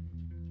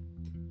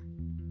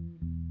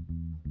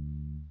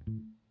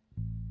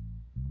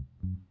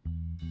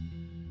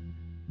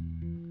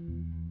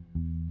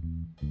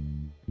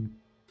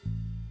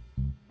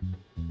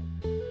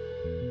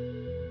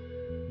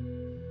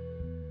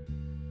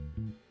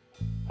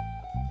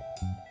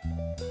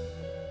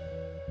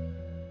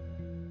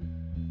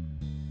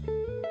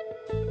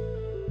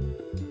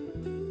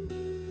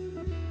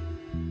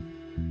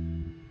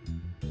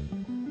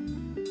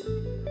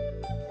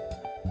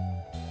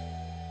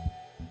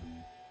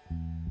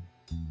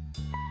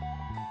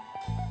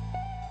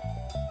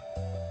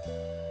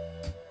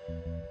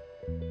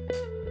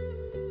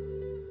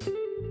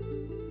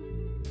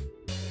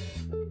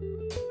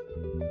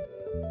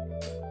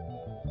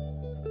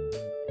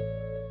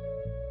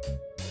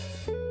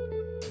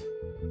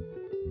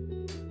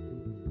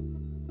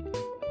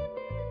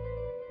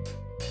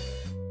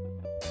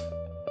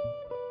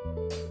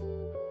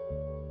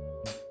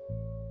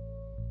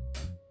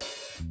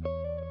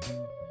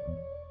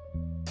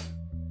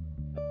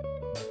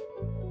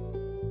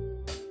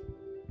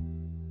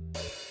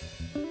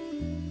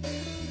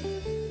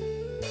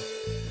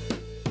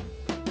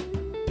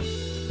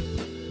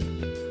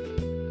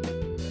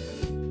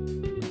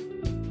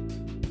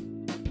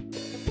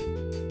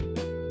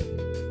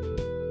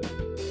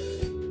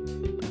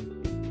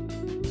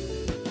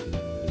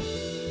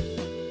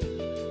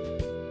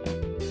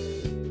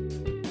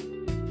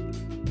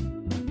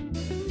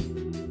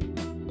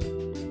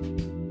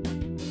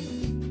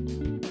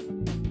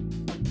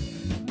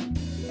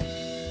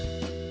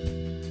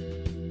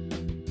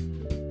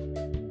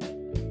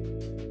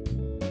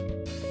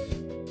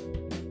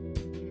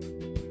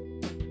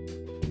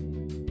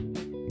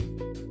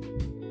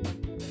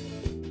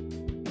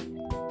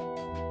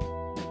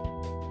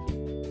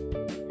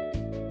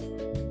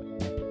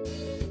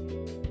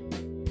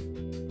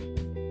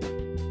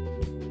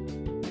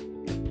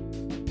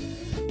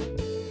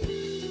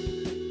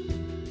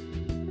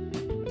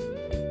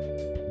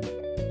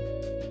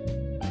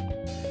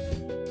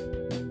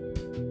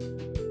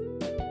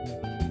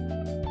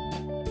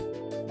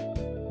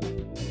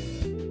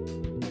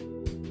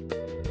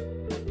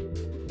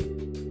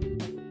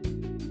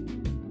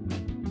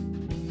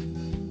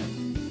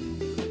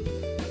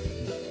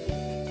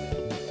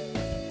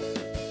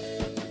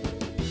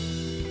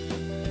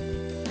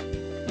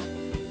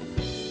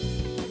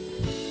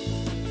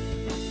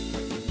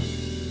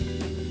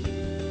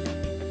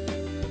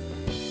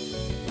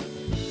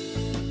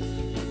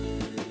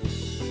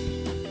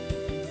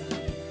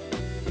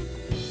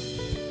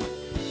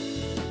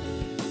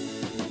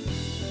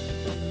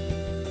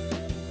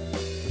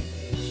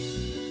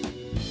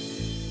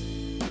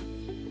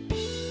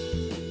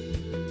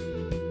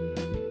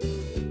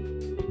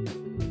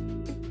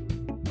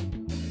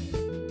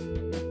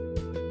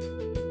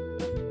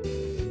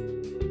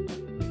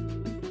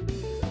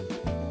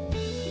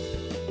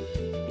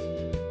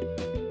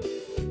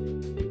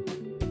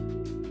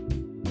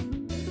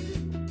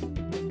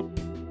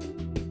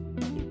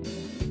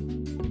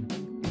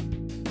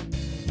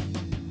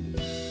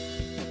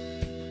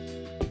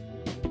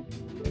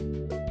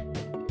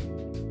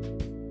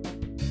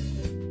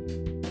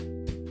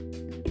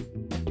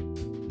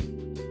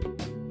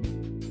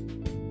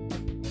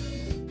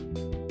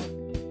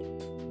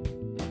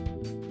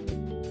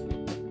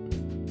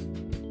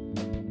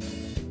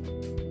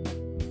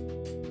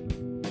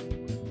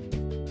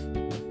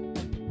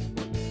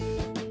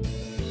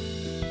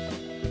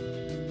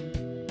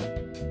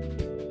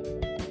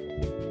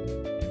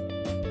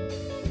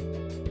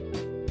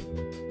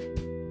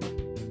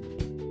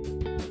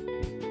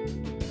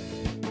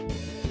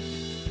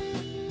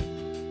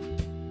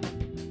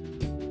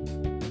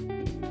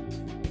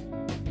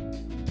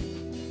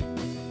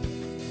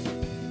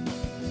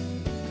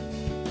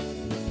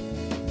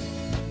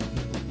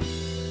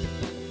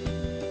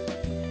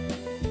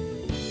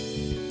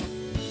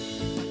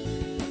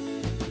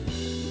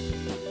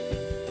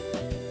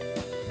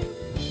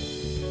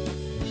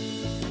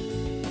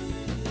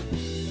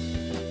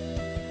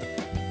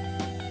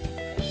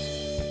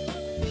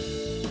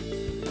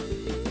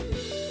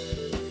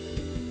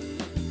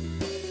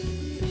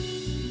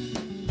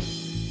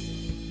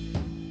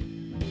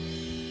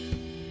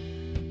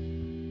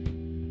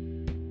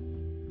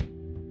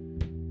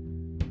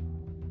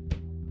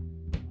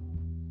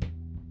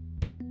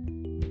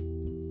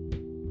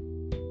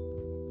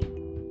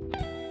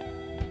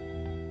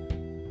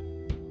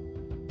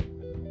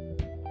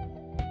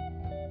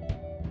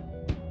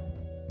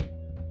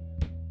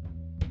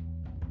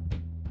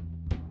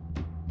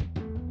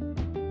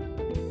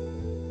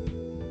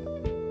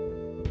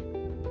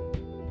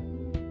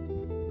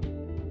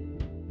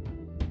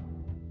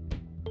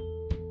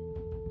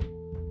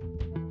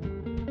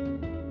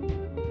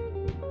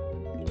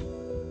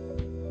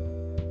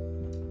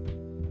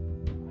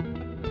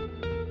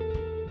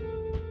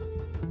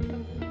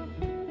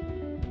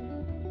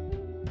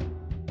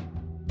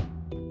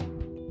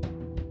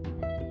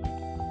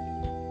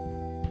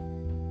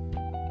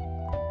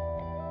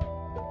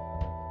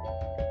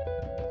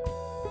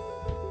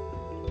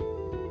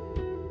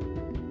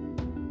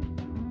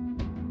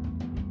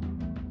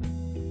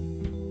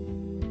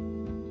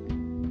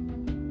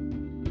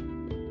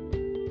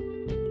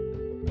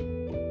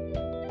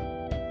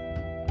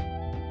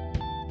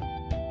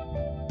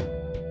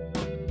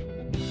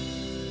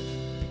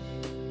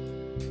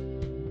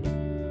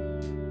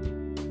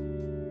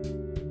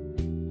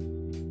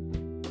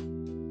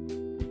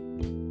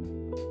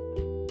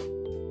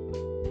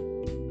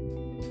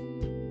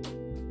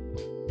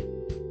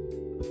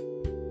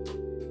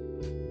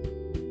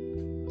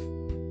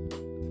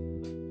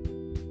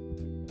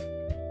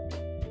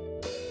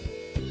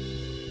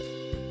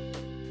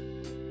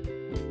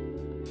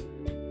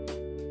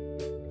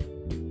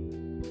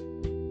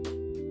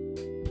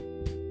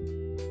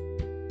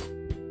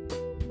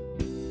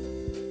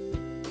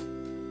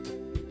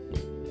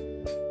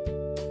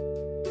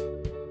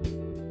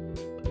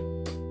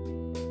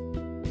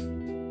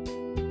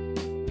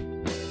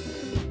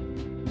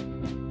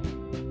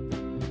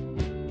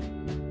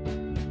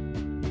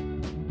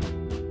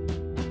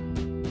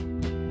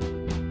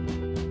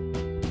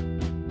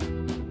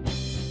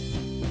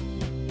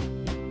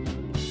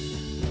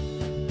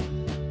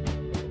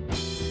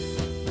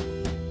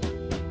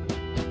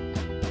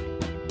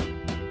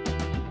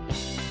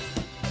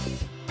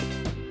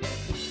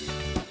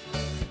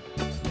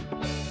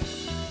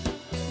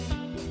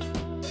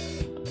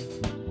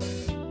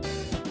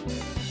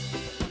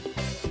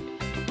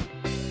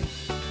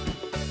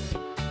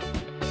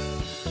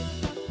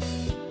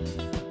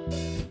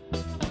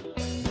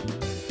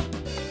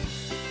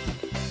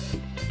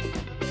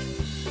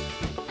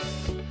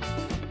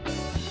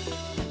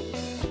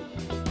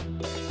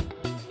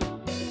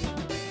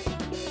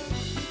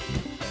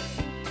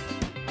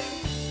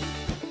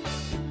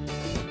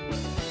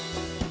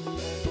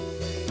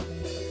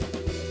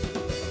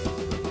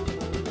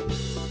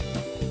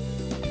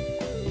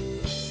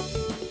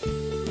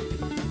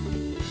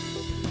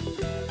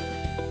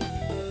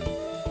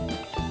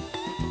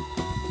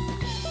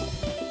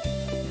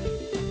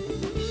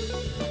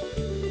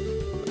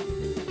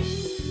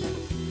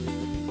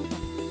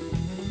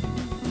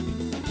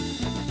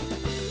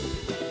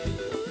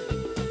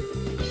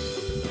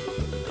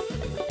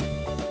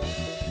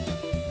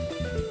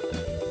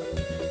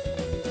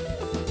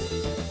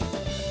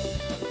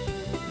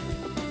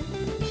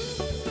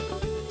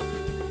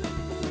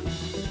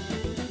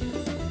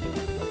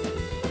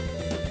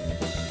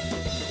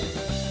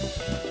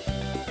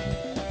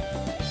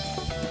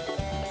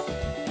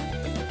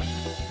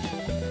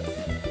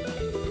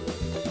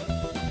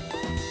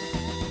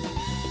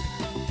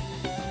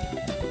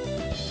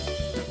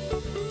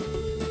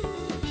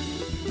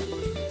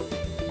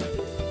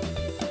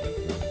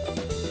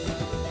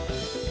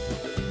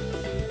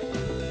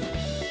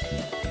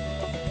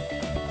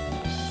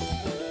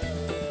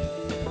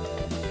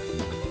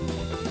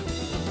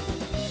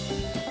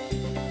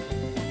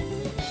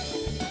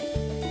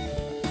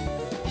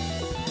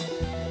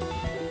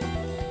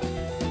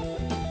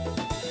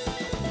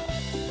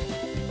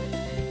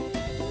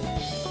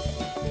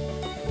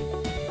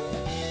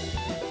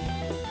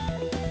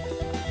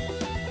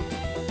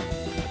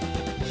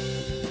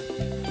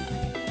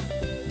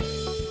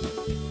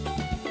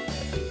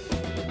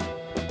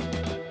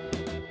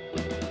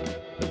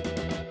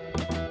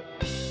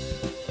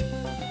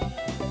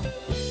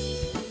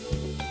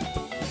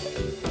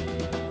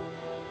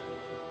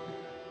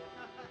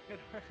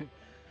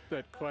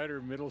 that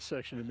quieter middle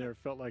section in there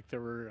felt like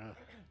there were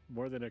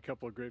more than a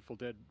couple of Grateful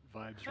Dead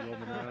vibes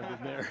roaming around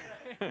in there.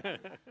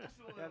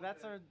 Yeah,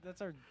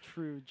 that's our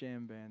true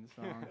jam band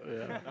song.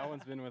 Yeah. That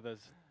one's been with us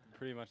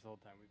pretty much the whole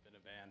time we've been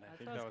a band. I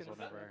think that was one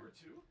of our.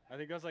 I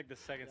think that was like the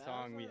second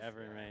song we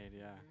ever made.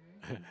 Yeah.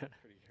 Pretty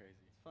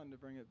crazy. It's fun to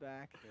bring it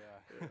back.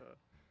 Yeah.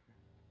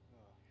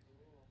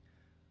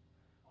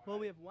 Well,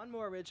 we have one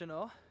more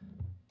original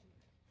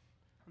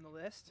on the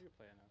list. You can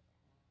play a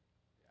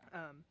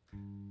note.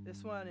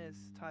 This one is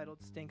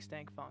titled Stink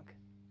Stank Funk.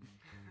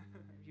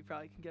 You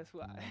probably can guess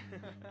why.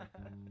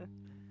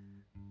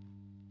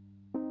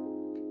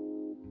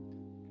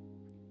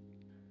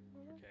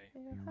 Okay.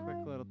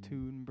 Quick little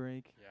tune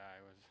break. Yeah,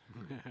 I was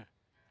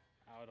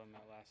out on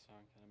that last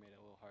song. Kind of made it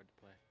a little hard to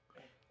play.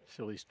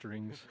 Silly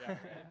strings. Yeah, right.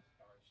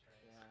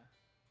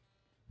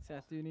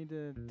 Seth, do you need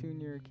to tune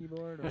your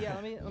keyboard? Or Yeah,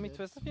 let me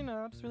twist a few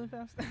knobs really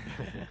fast. How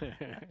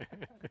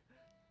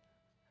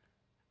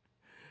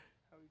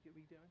we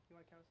doing? You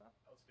want to count us off?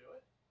 Let's do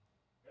it.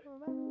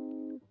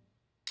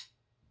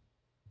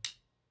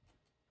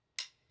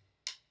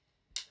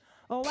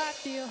 Oh, I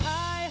feel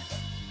high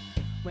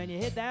when you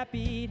hit that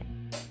beat.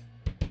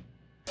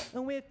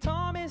 And with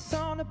Thomas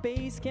on the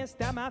bass, can't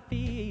stop my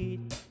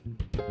feet.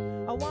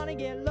 I wanna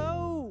get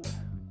low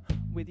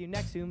with you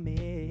next to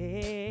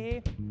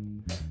me.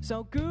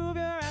 So groove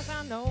your ass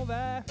on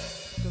over.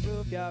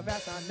 Groove your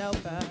ass on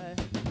over.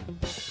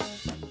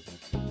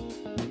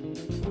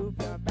 Groove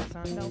your ass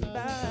on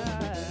over.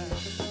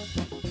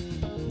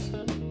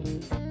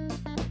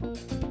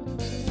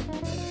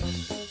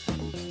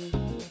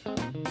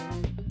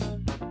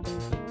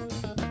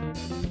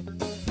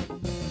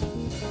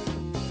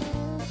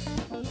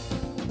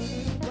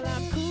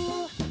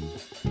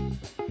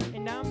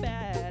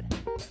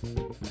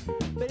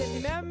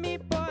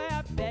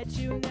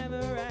 You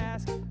never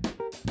ask,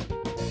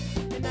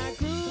 and I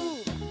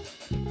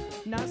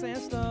groove nice and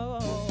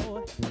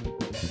slow.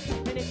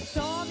 And if you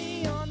saw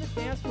me on the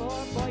dance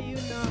floor, boy, you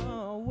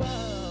know,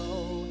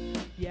 whoa.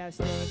 Yeah,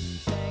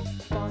 stink,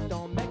 fun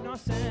don't make no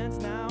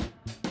sense now.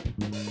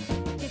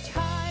 Get you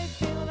high,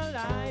 feeling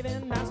alive,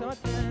 and not so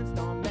tense,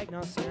 don't make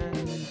no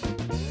sense.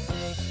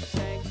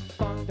 Stink,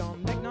 fun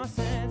don't make no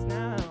sense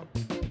now.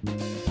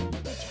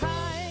 Get you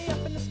high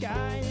up in the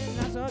sky, and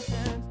not so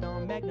tense,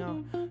 don't make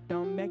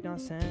no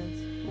sense.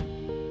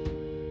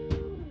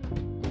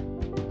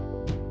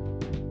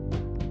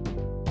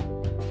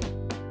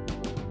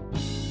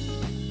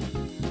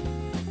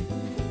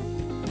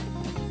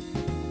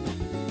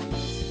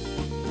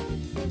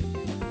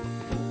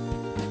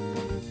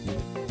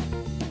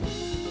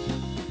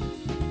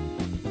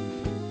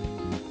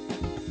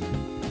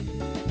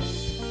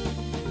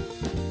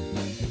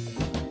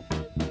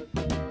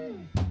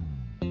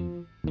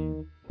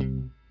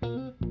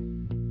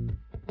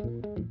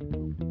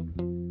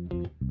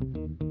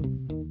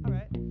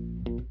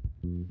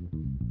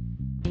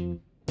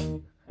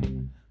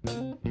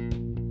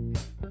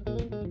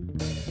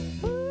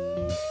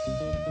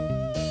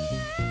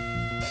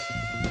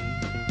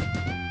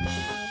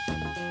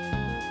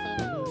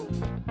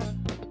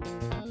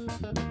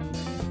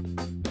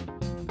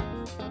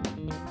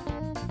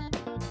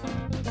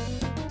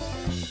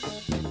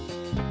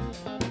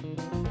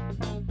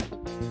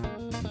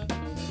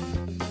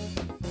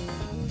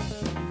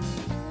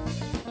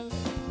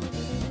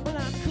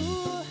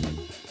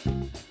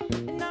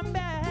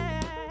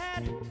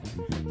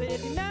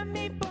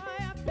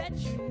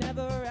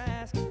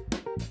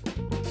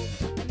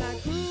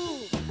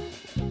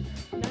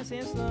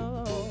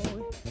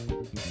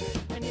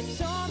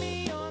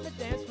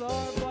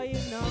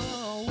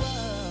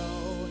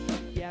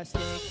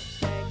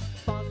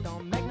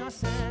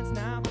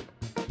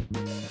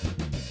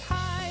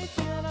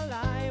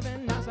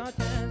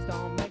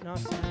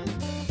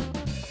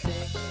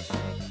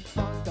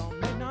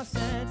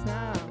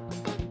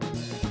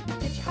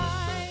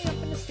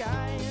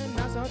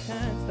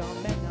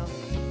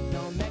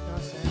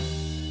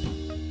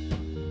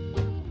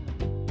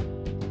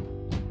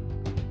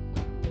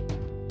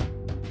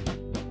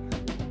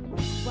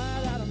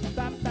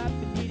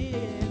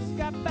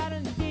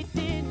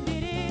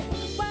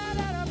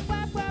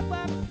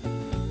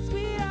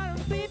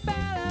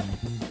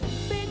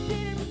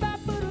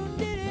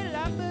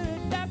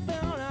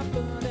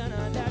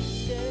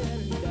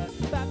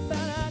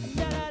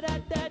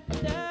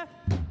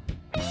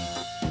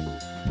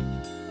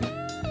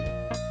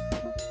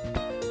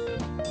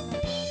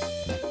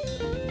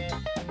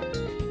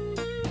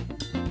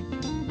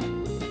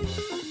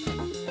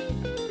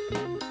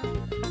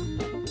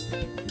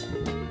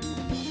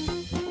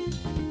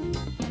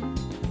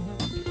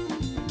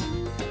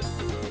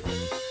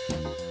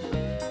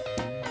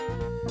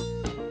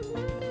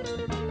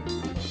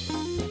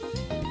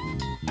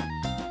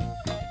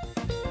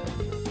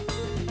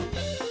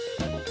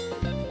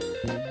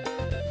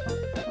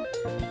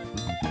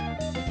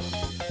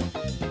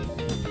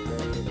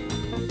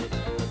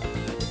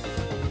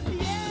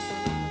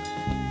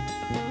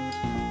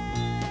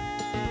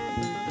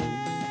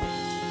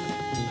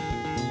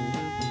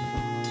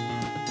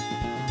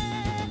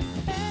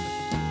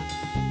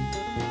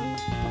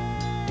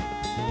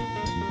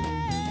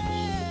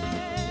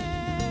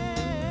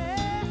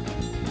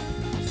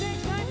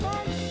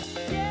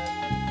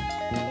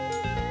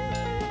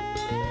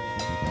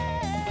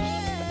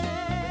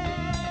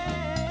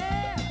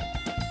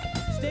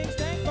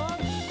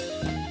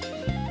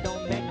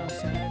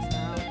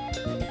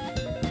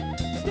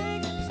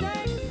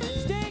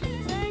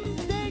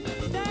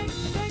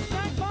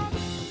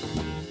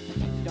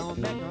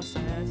 make no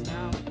sense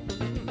now.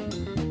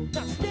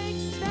 Now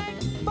stink,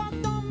 fuck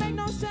don't make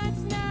no sense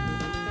now.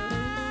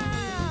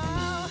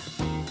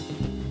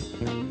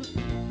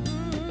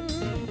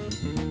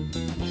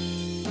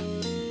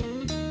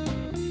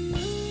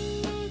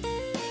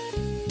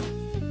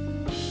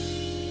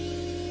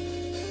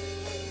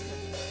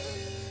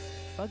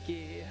 Fuck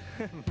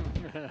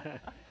yeah.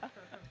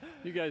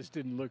 You guys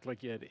didn't look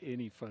like you had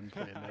any fun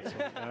playing that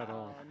song at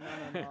all.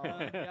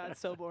 No. Yeah, it's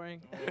so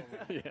boring.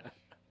 Yeah.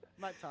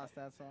 Might toss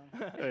that song.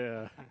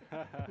 Yeah.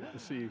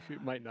 See,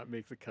 it might not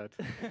make the cut.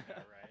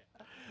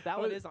 That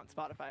Well, one is on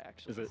Spotify,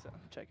 actually, is it? so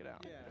check it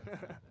out. Yeah.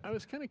 I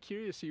was kind of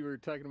curious. You were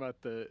talking about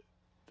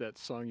that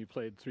song you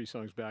played 3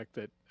 songs back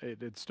that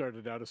it had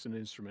started out as an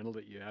instrumental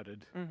that you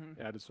added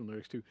some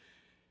lyrics to.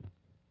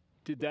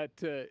 Did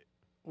that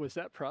was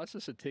that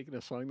process of taking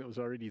a song that was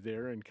already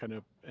there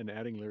and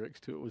adding lyrics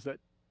to it? Was that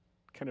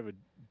kind of a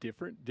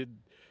different? Did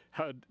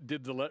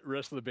the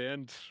rest of the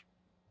band,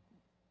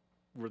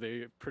 were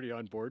they pretty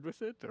on board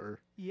with it, or?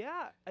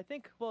 Yeah, I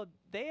think, well,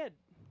 they had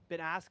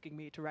been asking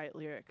me to write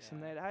lyrics,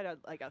 and they'd had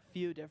like a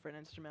few different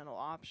instrumental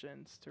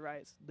options to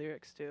write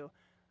lyrics to,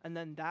 and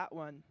then that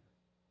one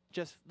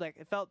just like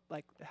it felt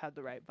like it had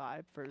the right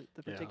vibe for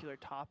the particular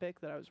topic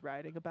that I was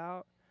writing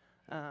about.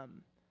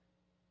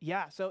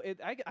 Yeah, so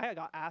I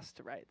got asked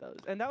to write those,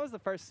 and that was the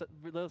first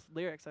those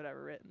lyrics I'd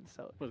ever written,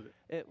 so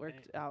it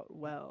worked out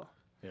well.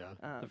 Yeah.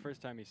 The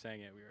first time he sang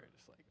it, we were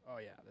just like, oh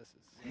yeah, this is.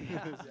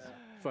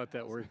 Thought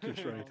that worked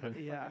just right. Huh?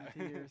 Yeah.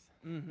 Tears.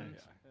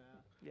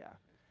 Yeah.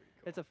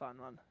 It's a fun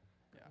one.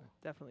 Yeah.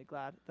 Definitely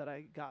glad that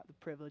I got the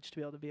privilege to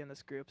be able to be in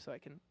this group so I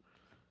can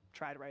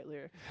try to write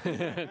lyrics.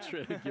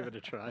 Give it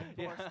a try.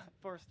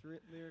 Forced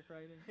lyric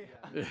writing.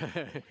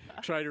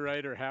 Try to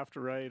write or have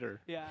to write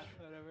or Yeah,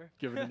 whatever.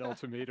 give it an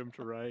ultimatum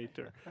to write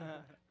or.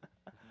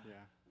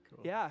 Yeah. Cool.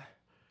 Yeah.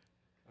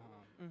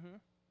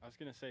 I was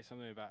gonna say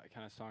something about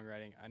kind of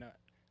songwriting. I know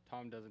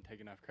Tom doesn't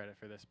take enough credit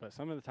for this, but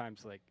some of the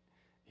times, like,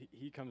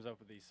 he comes up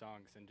with these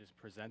songs and just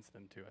presents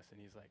them to us, and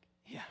he's like,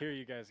 "Here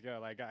you guys go.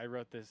 Like, I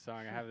wrote this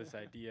song. I have this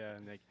idea,"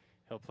 and like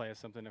he'll play us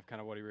something of kind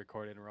of what he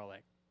recorded, and we're all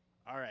like,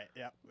 "All right,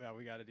 yeah,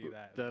 we got to do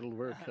that." That'll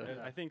work.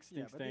 I think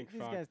Stink Stank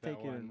these Funk. guys that take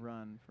it one, and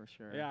run for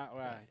sure. Yeah,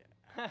 well,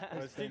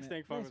 well, Stink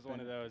Stank Funk was Spin one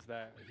of it. those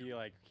that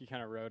he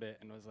kind of wrote it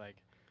and was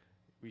like,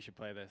 "We should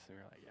play this," and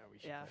we were like, "Yeah, we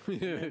should." Yeah. Play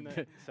this. And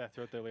then Seth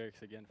wrote the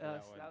lyrics again for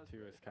that one that was too.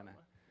 really It's kind of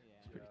fun.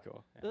 pretty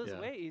cool. It was Yeah.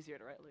 way easier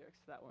to write lyrics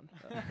to that one.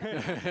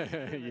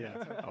 Yeah,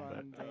 It's a I'll bet.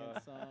 fun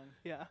dance song.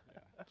 Yeah.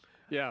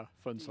 Yeah,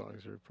 fun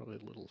songs are probably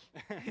a little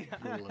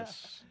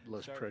less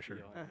Start pressure.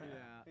 feeling it.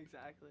 Yeah.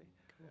 Exactly.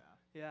 Yeah.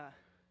 Yeah.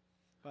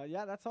 But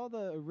yeah, that's all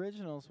the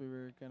originals we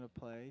were gonna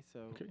play. So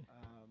Okay.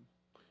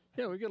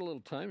 Yeah, we got a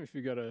little time if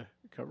you got a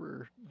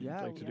cover you'd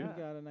yeah, like we to do.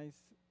 got a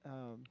nice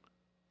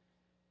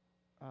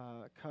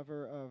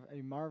cover of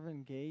a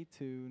Marvin Gaye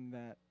tune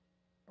that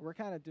we're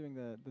kind of doing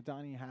the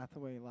Donny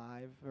Hathaway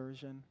live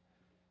version.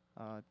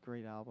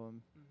 Great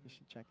album. You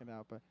should check it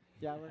out. But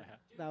yeah,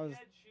 that was.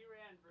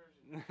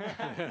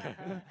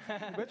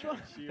 Which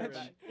one? Sheeran.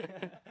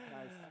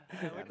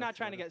 Nice. We're not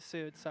trying to get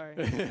sued. Sorry.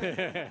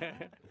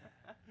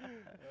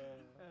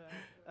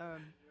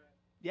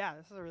 Yeah,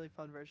 this is a really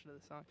fun version of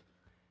the song.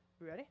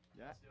 We ready?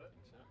 Yeah.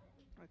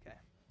 Okay.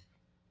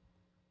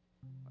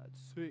 Let's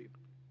see.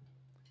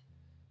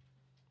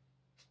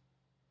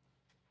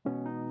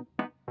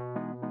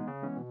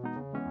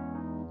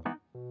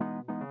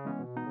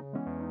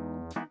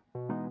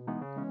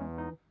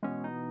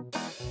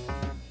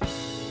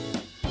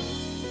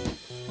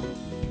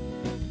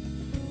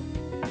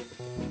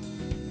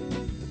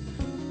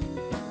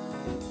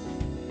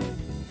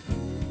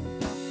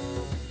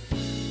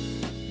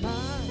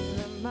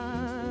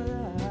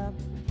 Mother,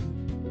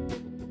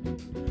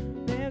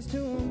 there's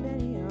too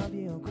many of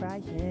you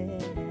crying.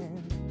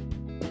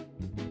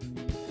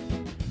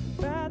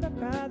 Brother,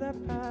 brother,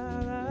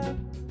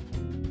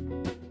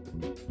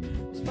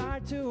 there's far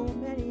too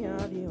many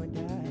of you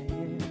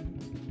dying.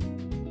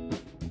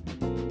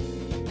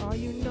 Oh,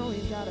 you know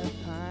you gotta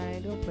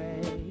find a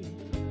way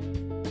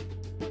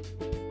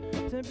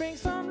to bring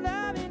some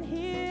love in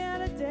here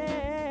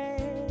today.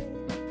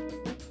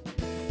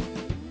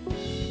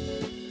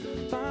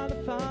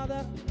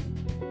 Father,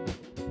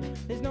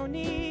 there's no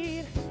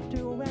need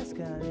to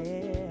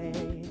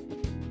escalate.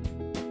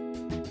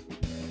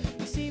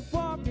 You see,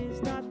 war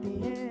is not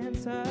the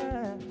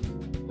answer,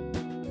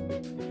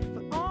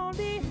 for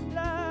only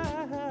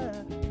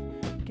love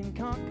can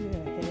conquer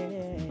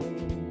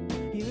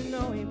hate. You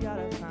know you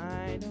gotta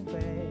find a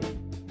way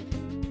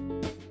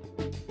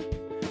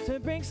to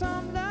bring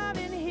some love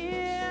in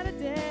here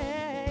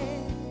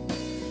today.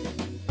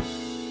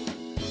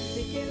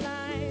 Picket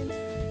lines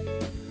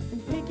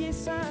and picket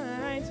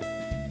signs,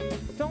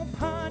 don't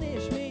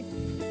punish me.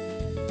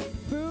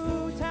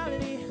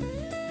 Brutality,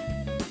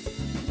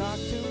 talk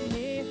to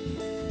me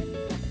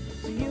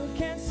so you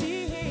can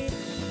see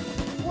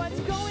what's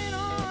going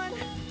on.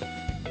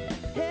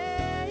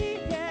 Hey,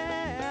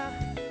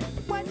 yeah,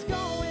 what's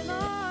going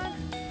on?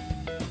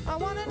 I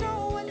wanna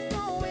know what's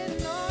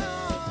going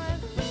on.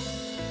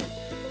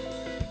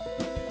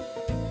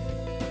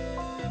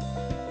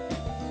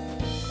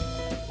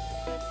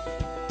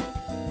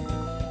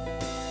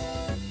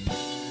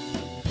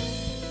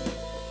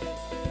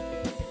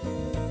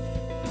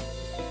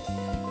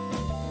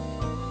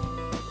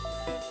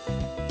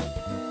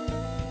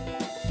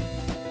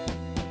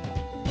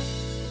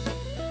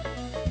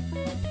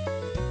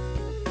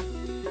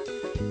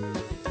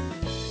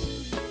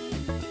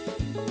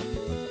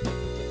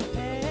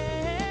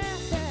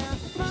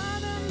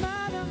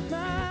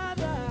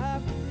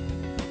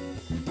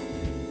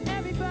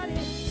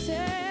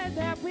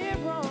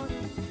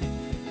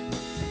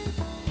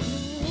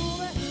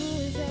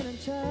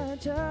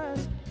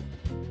 just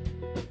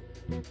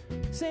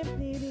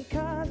simply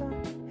because our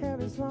hair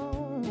is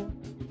long.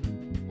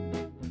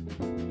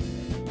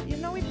 You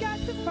know we've got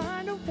to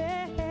find a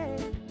way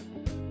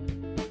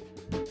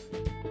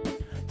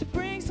to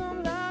bring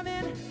some love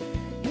in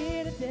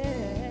here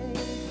today.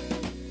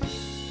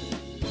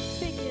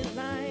 Picket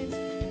lines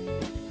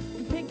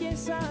and picket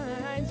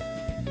signs,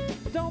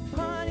 don't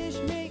punish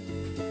me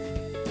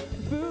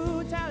with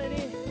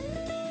brutality.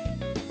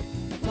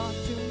 Talk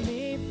to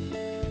me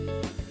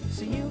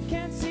so you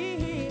can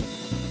see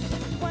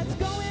what's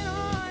going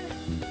on.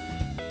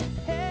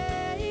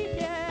 Hey,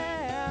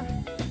 yeah,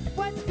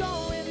 what's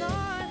going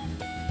on?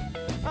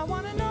 I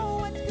wanna know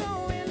what's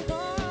going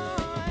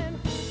on.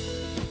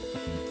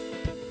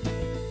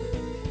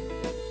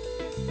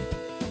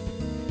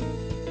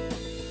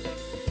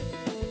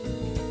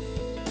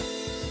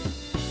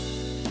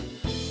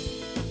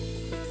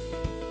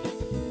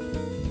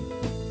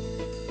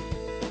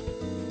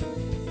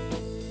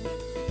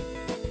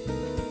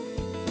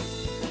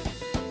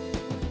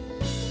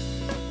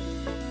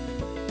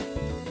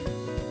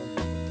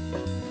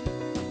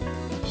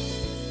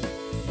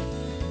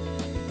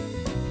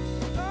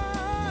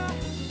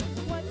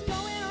 What's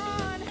going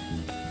on?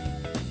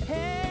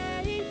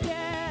 Hey,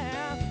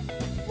 yeah,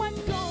 what's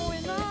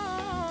going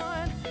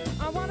on?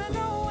 I wanna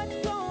know what's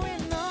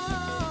going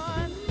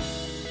on.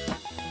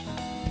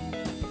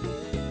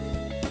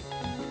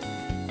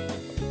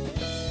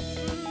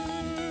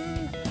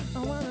 I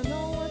wanna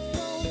know what's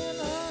going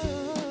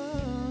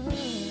on.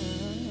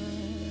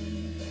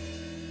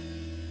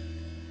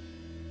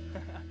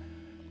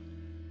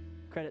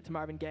 Credit to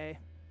Marvin Gaye.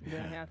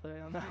 Dan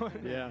Hathaway on that one.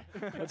 Yeah,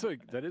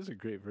 that is a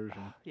great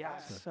version. Yeah,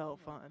 so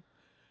fun.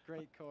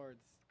 Great chords.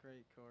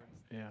 Great chords.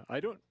 Yeah, I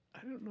don't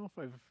know if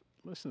I've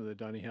listened to the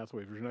Donny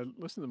Hathaway version. I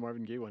listened to the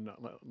Marvin Gaye one not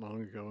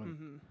long ago,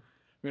 and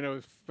I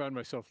mean, found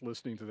myself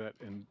listening to that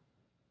and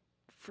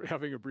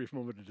having a brief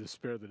moment of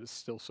despair that it's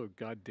still so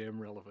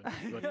goddamn relevant.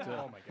 But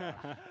Oh my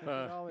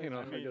gosh. you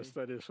know, I guess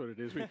that is what it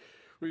is.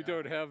 We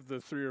don't have the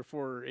 3 or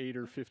 4 or 8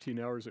 or 15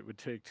 hours it would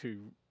take to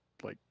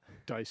like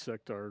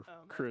dissect our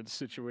current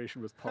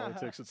situation with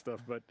politics and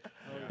stuff. But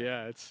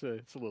yeah, it's a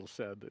little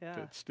sad that Yeah.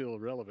 it's still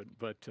relevant.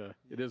 But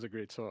it is a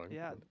great song.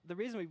 Yeah, the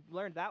reason we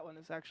learned that one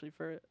is actually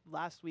for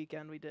last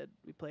weekend we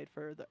played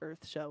for the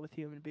Earth show with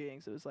human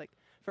beings. It was like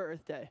for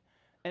Earth Day,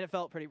 and it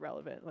felt pretty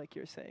relevant, like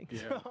you're saying.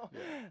 Yeah, So,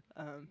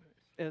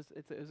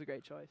 it was a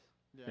great choice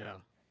Yeah.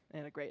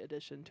 and a great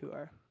addition to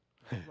our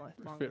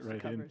long Fit list of right in.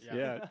 covers.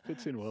 Yeah, it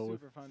fits in well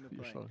with Super fun to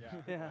your play. song.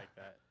 Yeah, Yeah. I like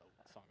that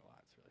song a lot.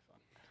 It's really fun.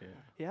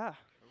 Yeah. Yeah,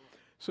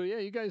 So yeah,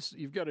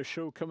 you've got a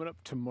show coming up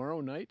tomorrow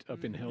night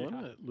up in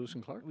Helena at Lewis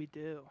and Clark. we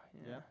do.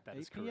 Yeah. That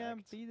 8 is p.m.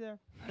 correct. Be there.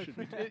 Should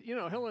be, you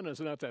know, Helena's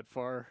not that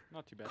far.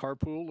 Not too bad.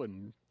 Carpool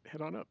and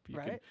head on up. You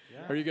can- Right?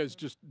 Yeah. Are you guys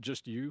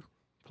just you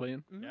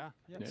playing? Yeah.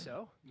 I think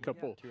so.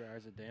 Couple 2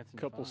 hours of dancing.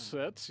 couple fun.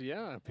 sets,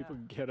 yeah. People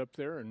can head up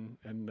there and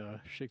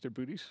shake their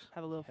booties.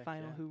 Have a little Heck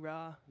final yeah.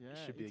 hoorah.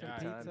 Yeah. Should be eat a some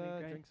good time. pizza,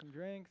 Great. drink some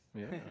drinks.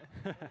 Yeah,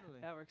 Totally.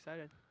 Yeah, we're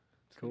excited.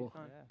 It's gonna be cool.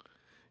 fun.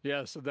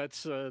 Yeah. So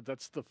that's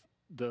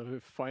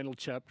the final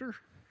chapter.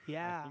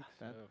 Yeah.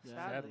 So, Yeah,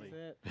 sadly.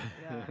 that's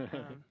it.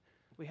 Yeah,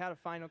 we had a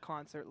final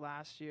concert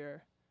last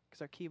year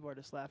because our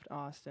keyboardist left,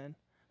 Austin.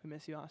 We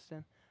miss you,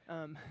 Austin.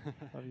 Love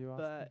you, Austin.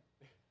 But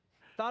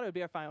thought it would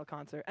be our final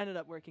concert. Ended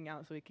up working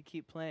out so we could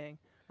keep playing.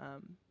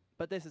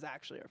 But this is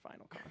actually our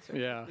final concert.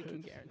 Yeah. We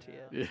can guarantee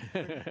it.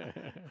 Yeah.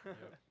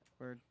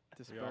 We're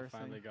We all dispersing.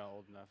 finally got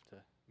old enough to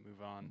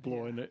move on.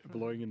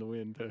 blowing in the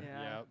wind.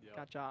 Yeah. Yep.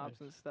 Got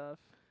jobs and stuff.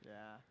 Yeah.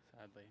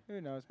 Sadly.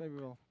 Who knows? Maybe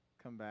we'll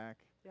come back.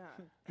 Yeah.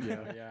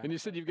 Yeah. Yeah. And you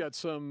said you've got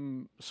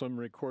some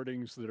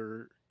recordings that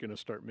are going to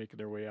start making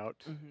their way out.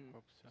 Mhm.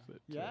 Hope so.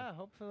 that, Yeah,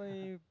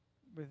 hopefully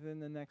within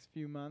the next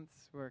few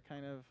months, we're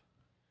kind of.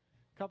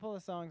 A couple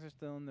of songs are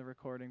still in the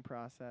recording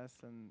process,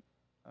 and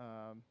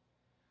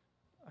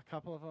a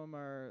couple of them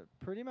are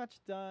pretty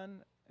much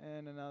done,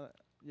 and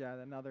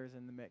another's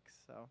in the mix.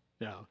 So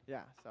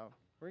yeah. so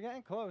we're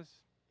getting close.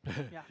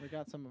 Yeah. We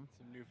got some.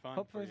 Some new fun.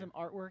 Hopefully, for you.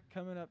 some artwork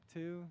coming up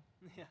too.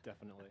 Yeah.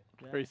 Definitely.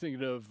 Are you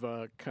thinking of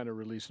kind of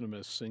releasing them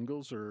as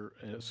singles or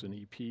as an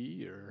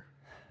EP or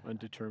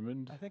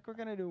undetermined? I think we're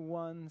gonna do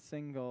one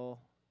single.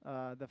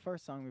 The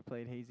first song we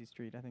played, "Hazy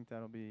Street," I think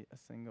that'll be a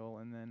single,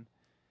 and then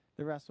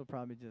the rest will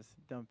probably just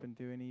dump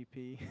into an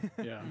EP.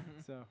 Yeah.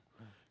 So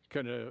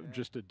Kind of Yeah.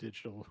 just a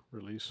digital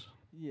release.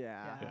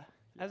 yeah. Yeah.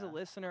 As a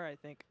listener, I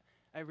think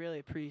I really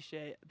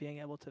appreciate being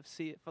able to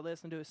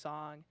listen to a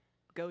song,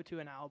 go to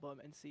an album,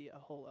 and see a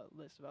whole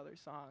list of other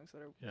songs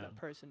that Yeah. that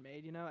person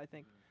made. You know, I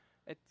think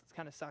it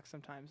kind of sucks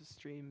sometimes with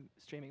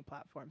streaming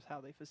platforms how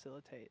they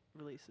facilitate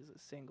releases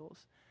as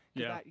singles.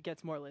 'Cause Yeah. that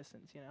gets more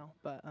listens. You know,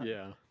 but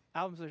Yeah.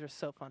 albums are just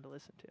so fun to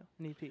listen to,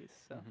 and EPs.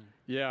 So Mhm.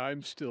 Yeah,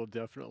 I'm still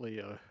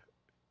definitely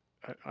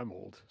I'm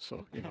old,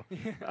 so you know.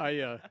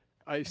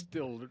 I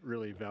still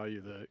really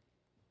value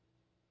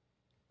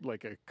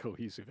like a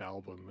cohesive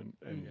album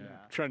and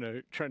Yeah.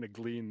 trying to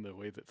glean the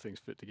way that things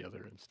fit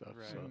together and stuff.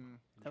 Right. So Mm.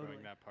 Enjoying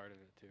Totally. that part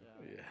of it too.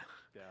 yeah.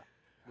 Yeah.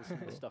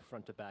 Listening to stuff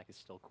front to back is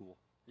still cool.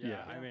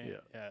 Yeah, I mean,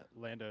 yeah.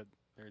 Lando,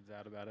 nerds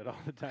out about it all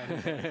the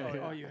time.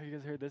 Oh, you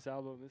guys heard this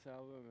album, this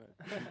album?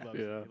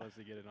 He loves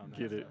to get it on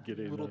that. Get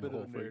A in little on bit the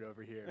of a whole nerd thing.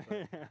 over here,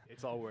 but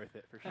it's all worth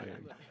it for sure.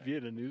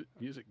 Being a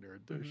music nerd,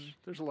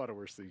 there's a lot of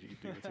worse things you can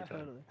do with your time.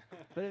 Totally.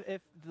 But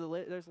if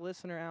there's a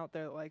listener out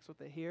there that likes what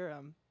they hear,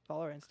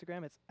 follow our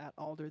Instagram. It's at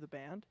Alder the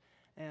band,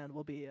 and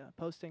we'll be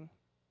posting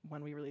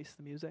when we release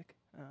the music.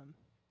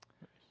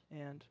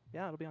 And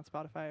yeah, it'll be on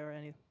Spotify or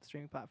any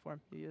streaming platform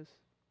you use.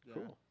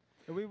 Cool.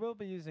 And we will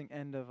be using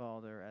End of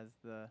Alder as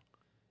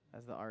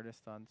the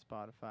artist on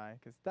Spotify,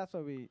 because that's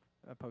what we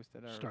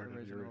posted our Started the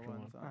original original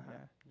ones one. on. Uh-huh.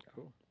 Yeah.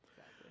 Cool.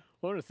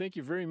 Well, I want to thank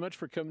you very much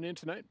for coming in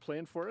tonight,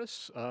 playing for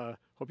us.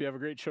 Hope you have a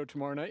great show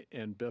tomorrow night,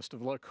 and best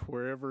of luck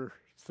wherever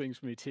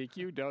things may take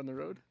you down the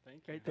road. Thank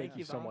you. Great. Thank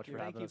you so much for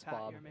Thank having you, us, Pat.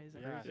 Bob. You're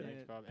amazing. Yeah, Appreciate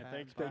thanks, it, Bob. And Pat.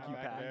 thanks, Thank Bob, you,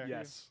 back Pat. there.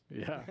 Yes.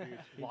 Yeah.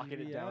 Locking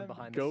it down KGVM.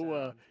 behind the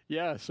Go,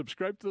 sound.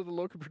 subscribe to the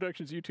Local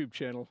Productions YouTube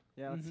channel.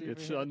 Yeah, let's see if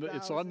It's we hit on the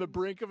 1,000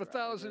 brink of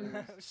 1,000.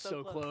 subscribers.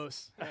 So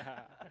close.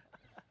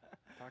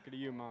 Talking to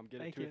you, Mom. Get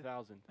Thank it to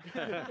you.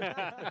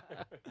 1,000.